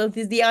finished. So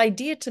the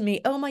idea to me,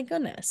 oh my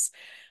goodness,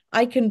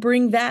 I can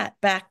bring that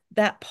back,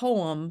 that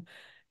poem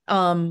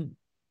can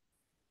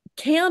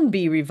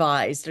be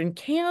revised and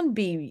can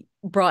be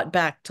brought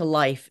back to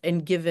life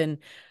and given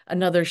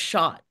another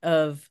shot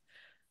of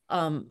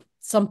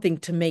something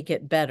to make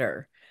it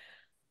better.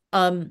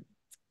 And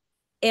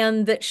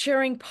that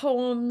sharing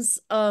poems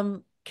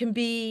can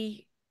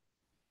be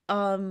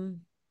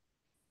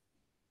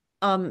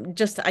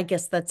just, I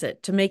guess that's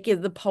it, to make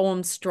the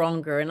poem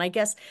stronger. And I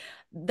guess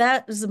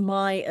that is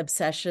my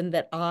obsession,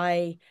 that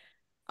I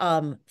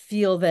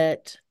feel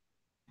that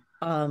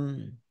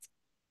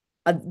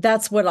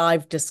that's what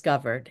I've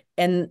discovered.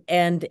 And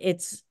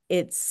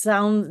it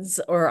sounds,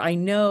 or I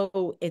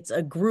know it's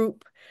a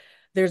group.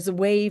 There's a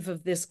wave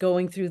of this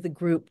going through the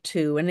group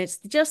too. And it's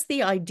just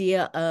the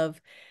idea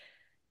of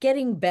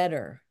getting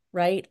better,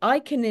 right? I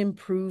can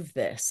improve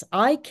this.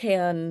 I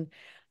can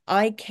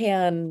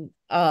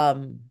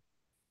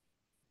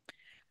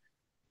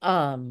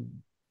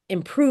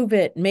improve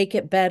it, make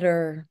it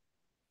better,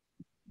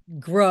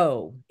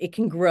 grow. It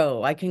can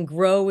grow. I can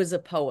grow as a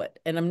poet,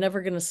 and I'm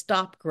never going to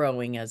stop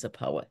growing as a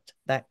poet.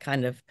 That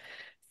kind of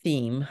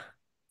theme.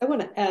 I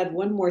want to add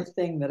one more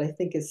thing that I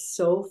think is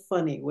so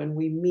funny when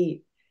we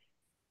meet.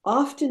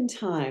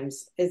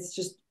 Oftentimes, it's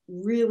just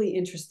really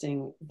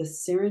interesting, the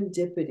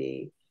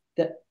serendipity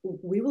that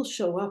we will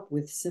show up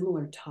with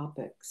similar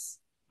topics.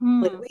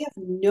 Like we have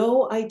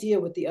no idea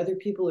what the other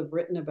people have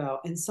written about.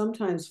 And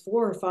sometimes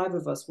 4 or 5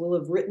 of us will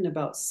have written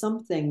about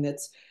something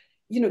that's,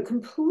 you know,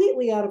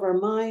 completely out of our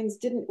minds,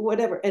 didn't,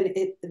 whatever. And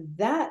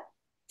that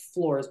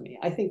floors me.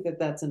 I think that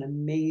that's an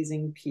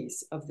amazing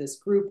piece of this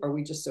group. Are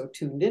we just so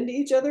tuned into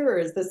each other? Or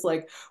is this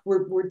like,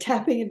 we're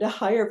tapping into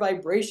higher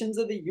vibrations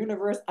of the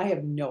universe? I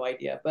have no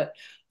idea. But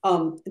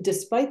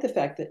despite the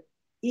fact that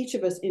each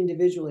of us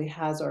individually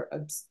has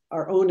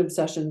our own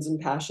obsessions and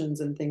passions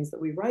and things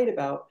that we write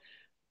about,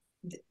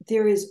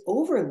 there is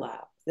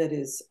overlap that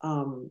is,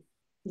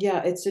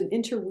 yeah, it's an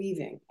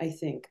interweaving, I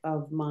think,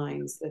 of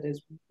minds that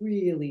is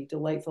really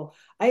delightful.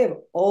 I have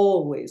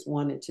always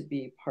wanted to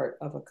be part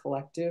of a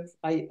collective.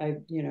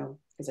 You know,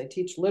 because I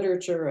teach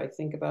literature, I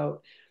think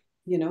about,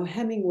 you know,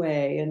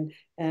 Hemingway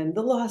and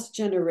the Lost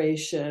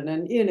Generation,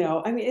 and you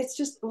know, I mean, it's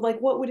just like,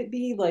 what would it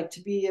be like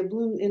to be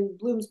in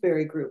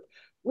Bloomsbury group?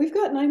 We've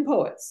got 9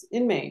 poets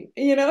in Maine,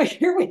 you know,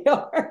 here we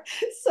are.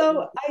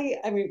 So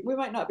I mean, we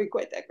might not be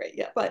quite that great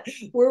yet, but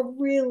we're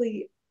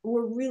really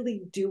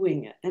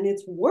doing it. And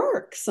it's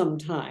work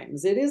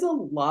sometimes. It is a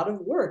lot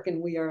of work,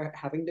 and we are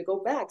having to go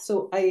back.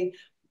 So the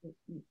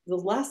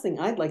last thing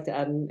I'd like to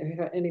add, and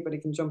anybody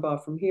can jump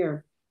off from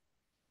here,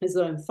 is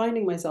that I'm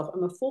finding myself,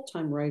 I'm a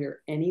full-time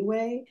writer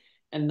anyway,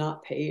 and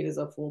not paid as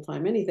a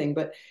full-time anything,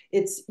 but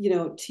it's, you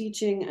know,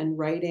 teaching and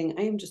writing.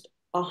 I am just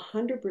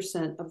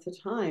 100% of the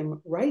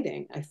time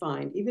writing, I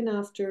find, even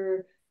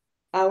after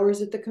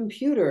hours at the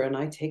computer, and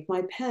I take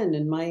my pen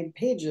and my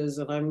pages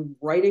and I'm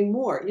writing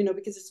more, you know,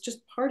 because it's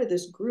just part of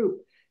this group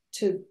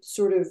to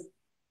sort of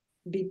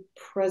be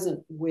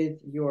present with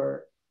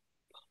your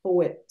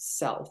poet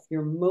self,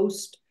 your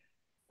most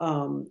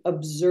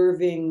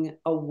observing,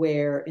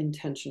 aware,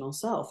 intentional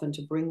self, and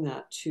to bring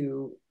that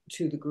to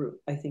the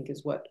group, I think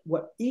is what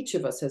each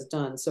of us has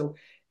done. So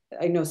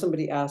I know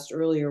somebody asked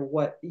earlier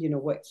what, you know,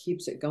 what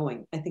keeps it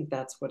going. I think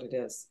that's what it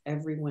is.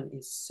 Everyone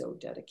is so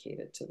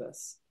dedicated to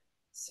this.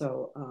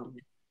 So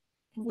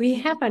we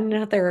have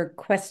another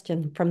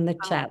question from the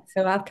chat.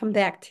 So I'll come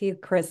back to you,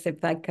 Chris,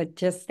 if I could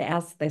just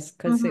ask this,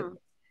 because it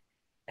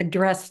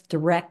addressed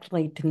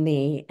directly to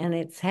me. And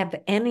it's, have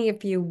any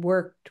of you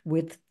worked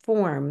with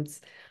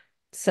forms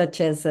such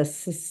as a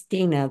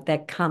sestina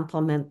that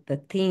complement the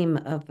theme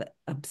of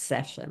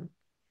obsession?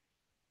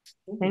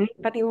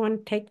 Anybody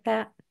want to take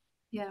that?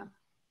 Yeah,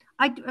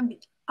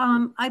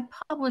 I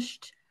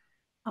published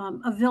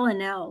a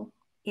villanelle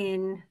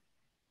in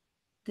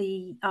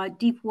the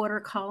deep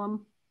water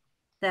column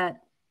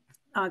that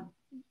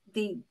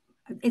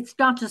it's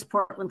not just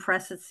Portland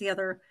Press, it's the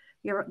other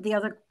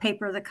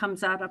paper that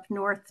comes out up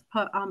north,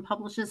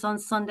 publishes on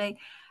Sunday.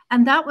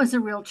 And that was a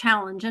real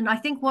challenge. And I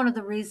think one of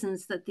the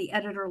reasons that the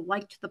editor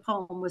liked the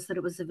poem was that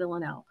it was a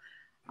villanelle.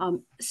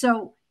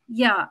 So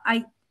yeah,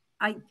 I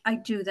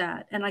do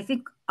that. And I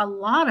think a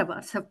lot of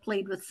us have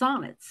played with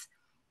sonnets,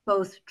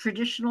 both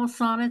traditional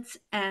sonnets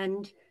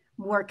and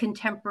more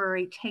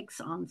contemporary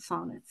takes on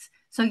sonnets.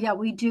 So yeah,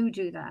 we do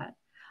that.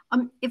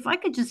 If I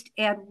could just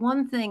add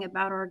one thing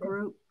about our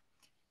group,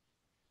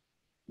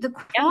 the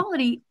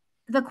quality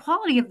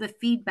of the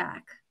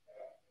feedback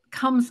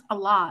comes a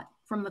lot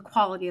from the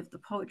quality of the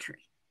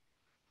poetry.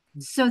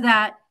 So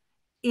that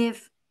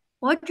if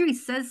Audrey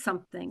says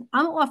something,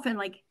 I'm often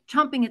like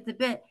chomping at the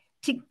bit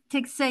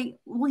to say,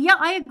 well, yeah,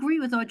 I agree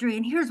with Audrey,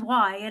 and here's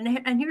why,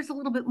 and here's a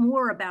little bit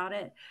more about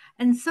it.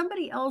 And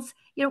somebody else,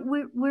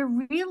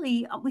 we're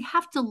really, we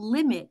have to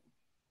limit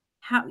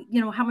how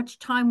much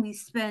time we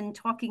spend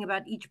talking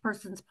about each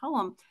person's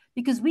poem,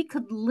 because we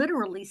could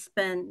literally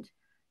spend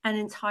an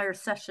entire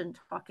session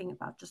talking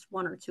about just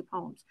one or two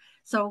poems.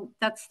 So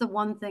that's the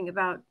one thing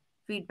about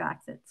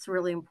feedback that's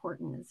really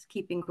important, is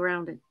keeping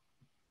grounded.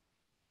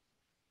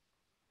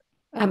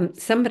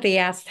 Somebody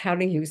asked, how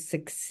do you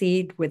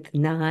succeed with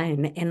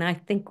 9? And I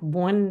think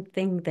one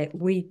thing that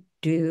we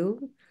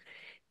do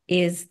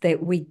is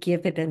that we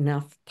give it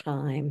enough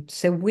time.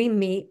 So we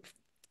meet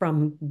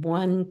from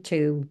 1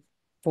 to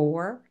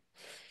 4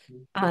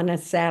 on a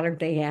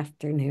Saturday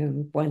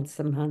afternoon once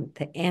a month.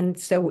 And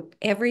so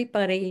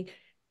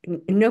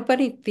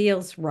nobody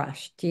feels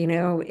rushed.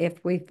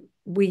 If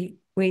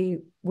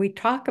we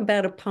talk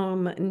about a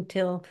poem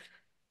until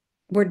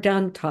we're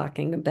done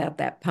talking about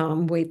that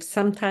poem. We've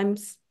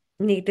sometimes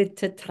needed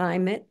to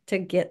time it to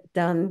get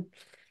done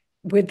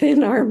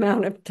within our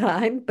amount of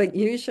time, but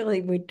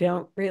usually we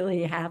don't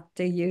really have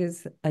to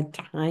use a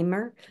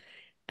timer.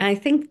 I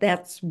think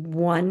that's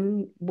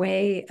one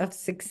way of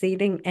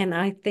succeeding. And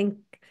I think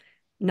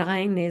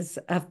 9 is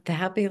a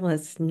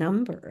fabulous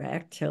number,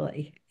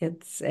 actually.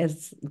 It's,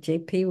 as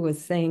JP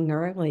was saying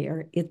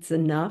earlier, it's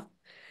enough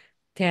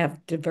to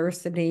have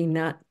diversity,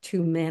 not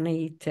too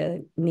many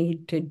to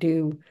need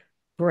to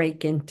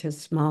break into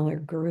smaller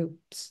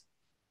groups.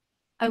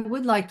 I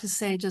would like to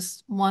say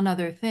just one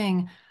other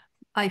thing.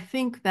 I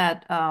think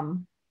that,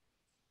 in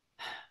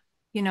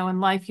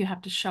life you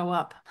have to show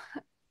up.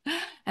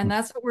 And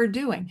that's what we're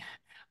doing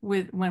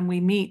when we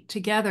meet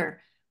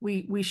together.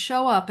 We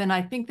show up, and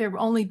I think there have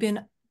only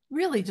been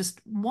really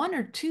just 1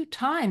 or 2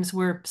 times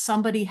where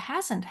somebody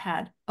hasn't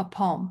had a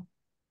poem.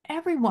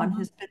 Everyone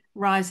has been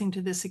rising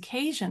to this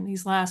occasion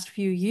these last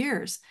few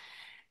years.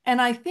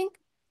 And I think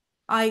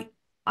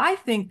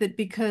that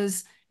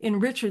because in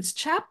Richard's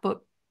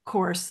chapbook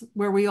course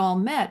where we all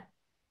met,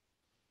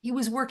 he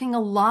was working a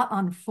lot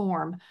on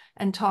form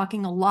and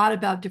talking a lot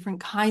about different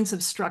kinds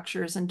of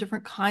structures and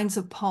different kinds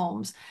of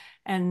poems,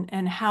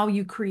 and how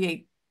you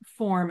create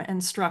form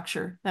and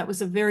structure. That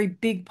was a very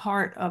big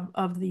part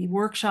of the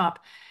workshop.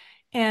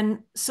 And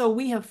so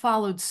we have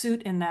followed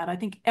suit in that. I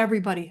think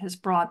everybody has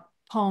brought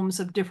poems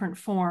of different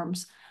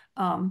forms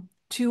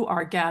to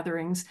our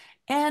gatherings.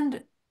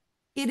 And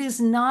it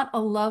is not a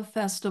love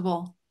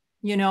festival,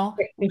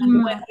 when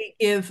we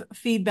give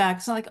feedback.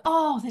 It's not like,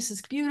 oh, this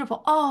is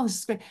beautiful. Oh, this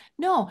is great.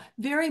 No,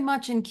 very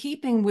much in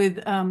keeping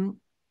with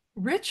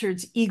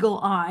Richard's eagle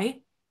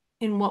eye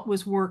in what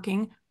was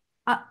working.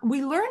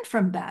 We learned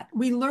from that.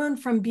 We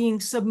learned from being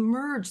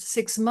submerged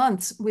 6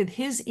 months with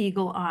his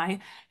eagle eye,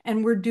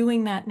 and we're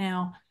doing that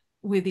now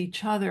with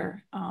each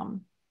other.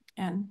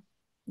 And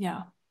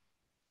yeah,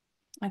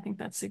 I think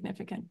that's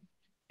significant.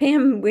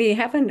 Pam, we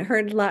haven't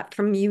heard a lot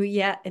from you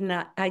yet,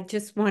 and I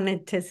just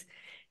wanted to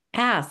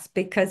ask,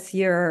 because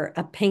you're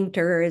a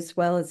painter as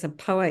well as a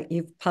poet,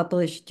 you've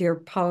published your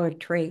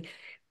poetry.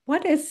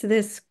 What has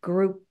this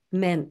group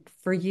meant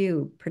for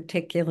you,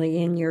 particularly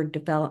in your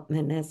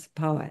development as a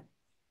poet?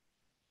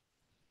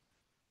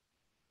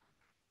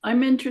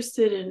 I'm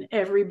interested in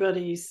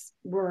everybody's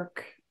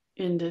work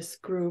in this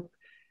group.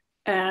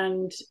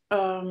 And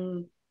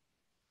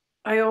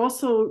I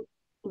also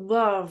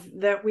love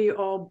that we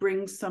all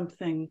bring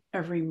something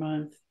every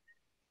month.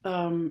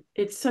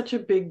 It's such a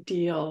big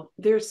deal.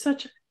 There's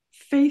such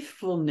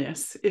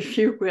faithfulness, if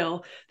you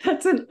will.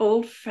 That's an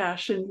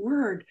old-fashioned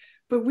word,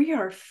 but we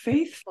are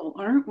faithful,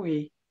 aren't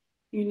we?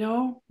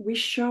 We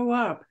show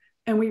up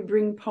and we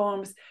bring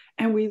poems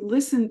and we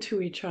listen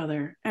to each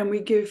other and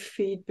we give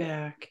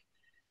feedback.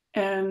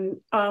 And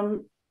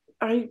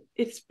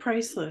it's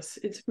priceless.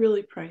 It's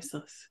really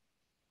priceless.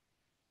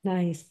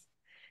 Nice.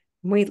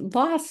 We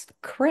lost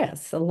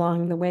Chris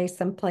along the way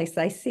someplace.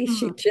 I see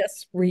she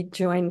just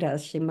rejoined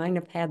us. She might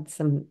have had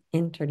some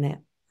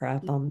internet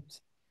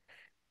problems,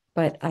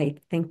 but I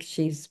think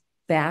she's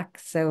back.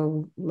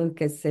 So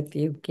Lucas, if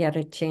you get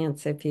a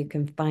chance, if you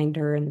can find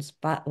her and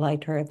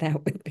spotlight her,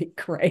 that would be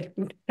great.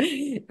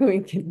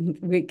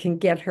 We can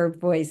get her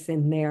voice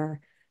in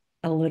there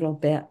a little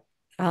bit.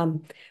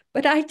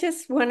 But I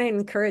just want to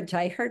encourage,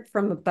 I heard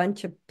from a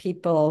bunch of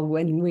people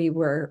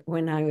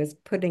when I was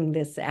putting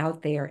this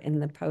out there in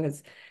the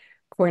Poets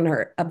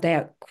Corner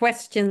about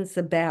questions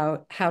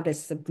about how to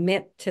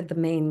submit to the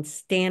Maine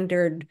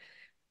Standard,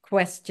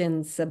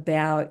 questions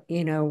about,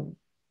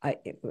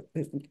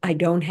 I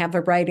don't have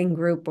a writing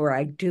group, or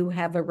I do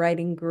have a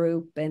writing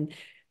group, and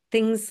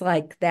things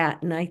like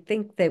that. And I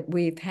think that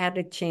we've had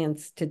a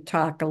chance to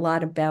talk a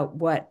lot about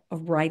what a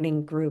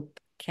writing group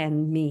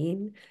can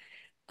mean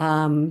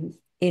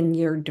in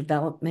your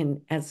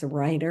development as a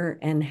writer,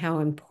 and how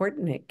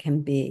important it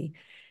can be.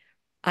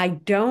 I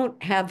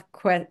don't have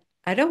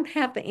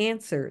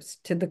answers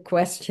to the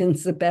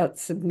questions about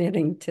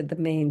submitting to the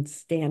Maine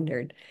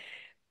Standard,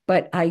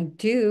 but I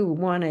do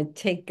want to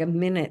take a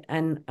minute,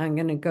 and I'm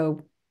going to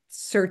go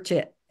search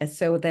it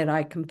so that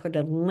I can put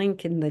a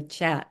link in the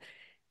chat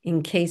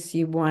in case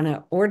you want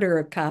to order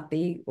a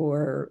copy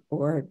or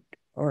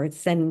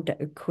send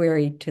a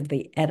query to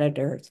the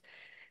editors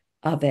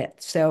of it.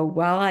 So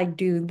while I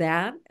do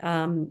that,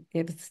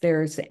 if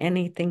there's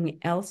anything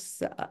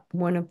else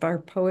one of our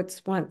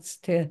poets wants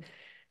to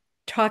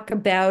talk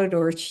about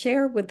or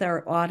share with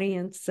our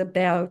audience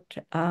about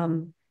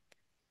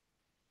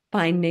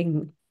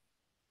finding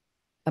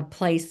a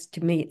place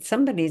to meet.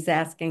 Somebody's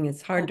asking,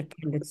 it's hard to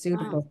find a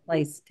suitable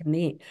place to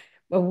meet.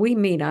 Well, we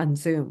meet on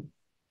Zoom.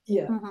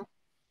 Yeah.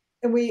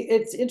 And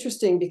it's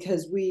interesting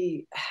because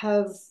we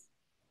have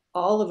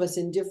all of us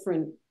in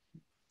different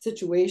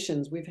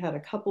situations. We've had a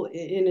couple,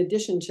 in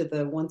addition to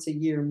the once a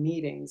year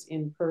meetings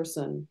in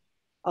person,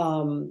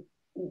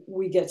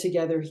 we get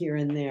together here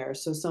and there.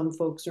 So some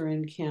folks are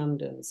in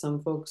Camden,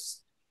 some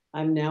folks,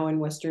 I'm now in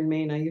Western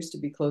Maine. I used to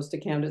be close to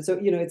Camden. So,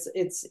 you know,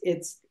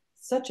 it's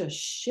such a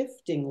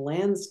shifting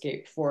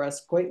landscape for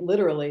us, quite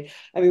literally.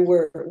 I mean,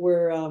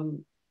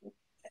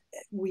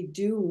 we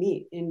do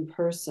meet in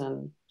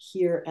person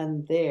here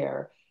and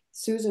there.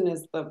 Susan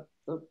is the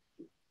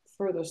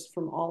furthest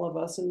from all of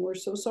us, and we're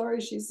so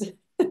sorry she's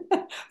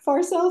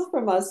far south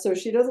from us, so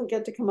she doesn't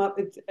get to come up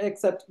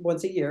except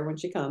once a year when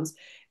she comes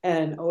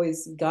and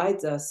always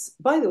guides us.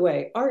 By the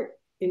way, art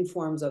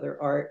informs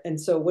other art,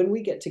 and so when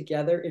we get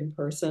together in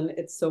person,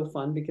 it's so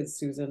fun because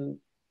Susan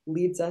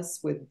leads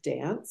us with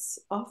dance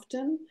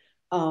often,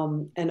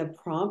 and a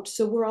prompt.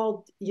 So we're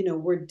all, you know,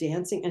 we're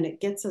dancing, and it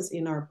gets us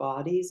in our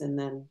bodies, and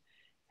then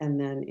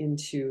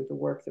into the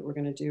work that we're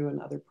going to do and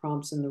other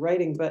prompts in the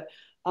writing. But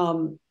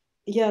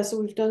yeah, so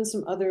we've done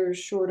some other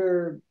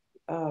shorter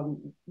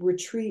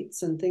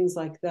retreats and things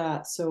like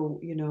that. So,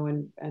 you know,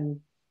 and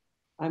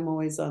I'm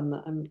always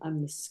on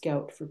I'm the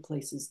scout for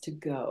places to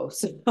go.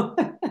 So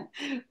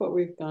but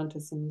we've gone to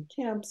some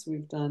camps,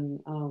 we've done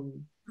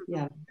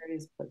yeah,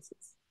 various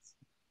places.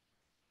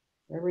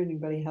 Wherever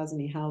anybody has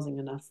any housing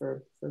enough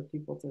for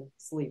people to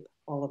sleep,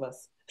 all of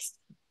us.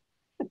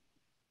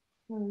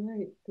 All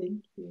right,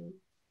 thank you.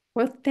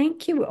 Well,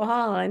 thank you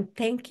all, and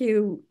thank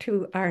you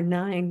to our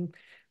 9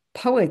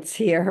 poets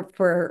here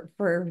for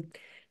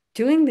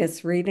doing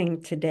this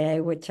reading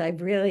today, which I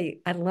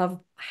love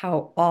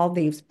how all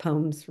these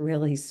poems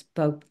really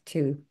spoke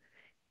to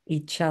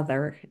each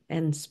other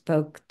and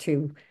spoke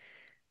to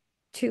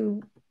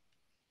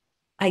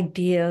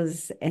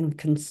ideas and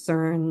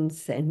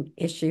concerns and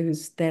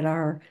issues that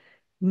are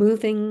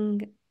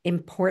moving,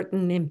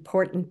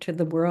 important to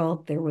the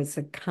world. There was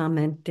a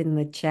comment in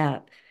the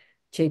chat,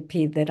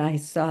 JP, that I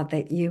saw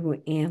that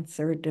you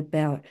answered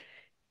about,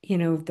 you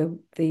know,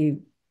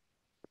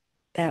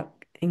 that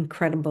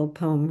incredible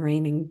poem,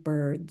 Raining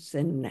Birds,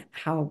 and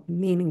how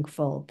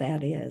meaningful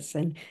that is,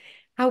 and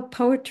how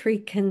poetry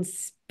can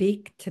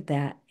speak to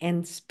that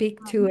and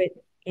speak to it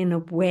in a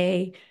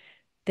way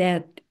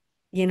that,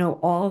 you know,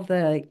 all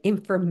the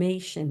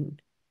information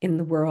in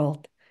the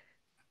world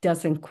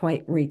doesn't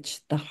quite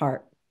reach the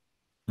heart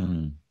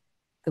the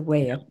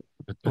way Yeah,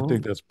 I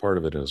think that's part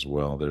of it as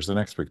well. There's an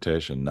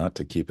expectation not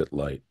to keep it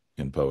light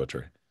in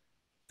poetry.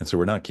 And so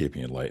we're not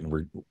keeping it light,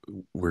 and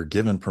we're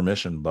given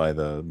permission by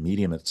the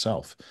medium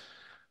itself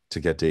to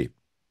get deep.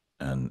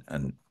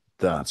 And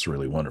that's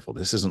really wonderful.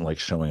 This isn't like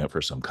showing up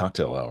for some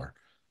cocktail hour.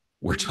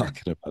 We're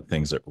talking about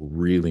things that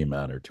really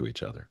matter to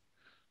each other,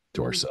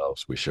 to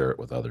ourselves. We share it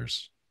with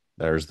others.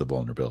 There's the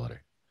vulnerability.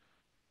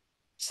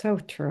 So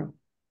true.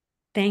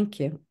 Thank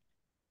you.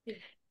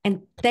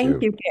 And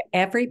thank you to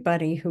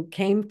everybody who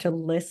came to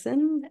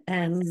listen.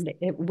 And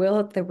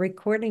the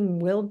recording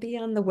will be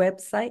on the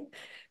website.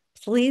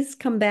 Please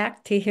come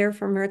back to hear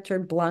from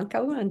Richard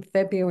Blanco on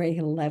February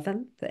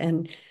 11th.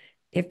 And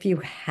if you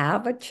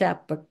have a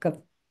chapbook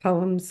of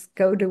poems,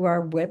 go to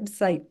our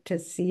website to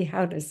see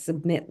how to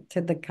submit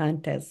to the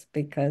contest,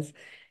 because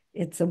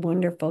it's a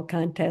wonderful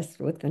contest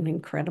with an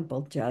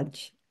incredible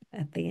judge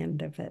at the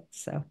end of it.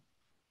 So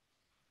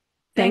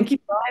thank you,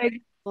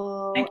 Meg.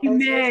 Oh, thank you,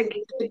 Meg.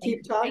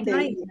 Keep talking. Good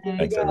night.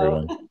 Thanks,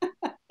 everyone.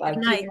 Good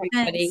night,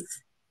 everybody.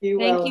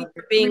 Thank you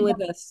for being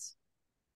with us.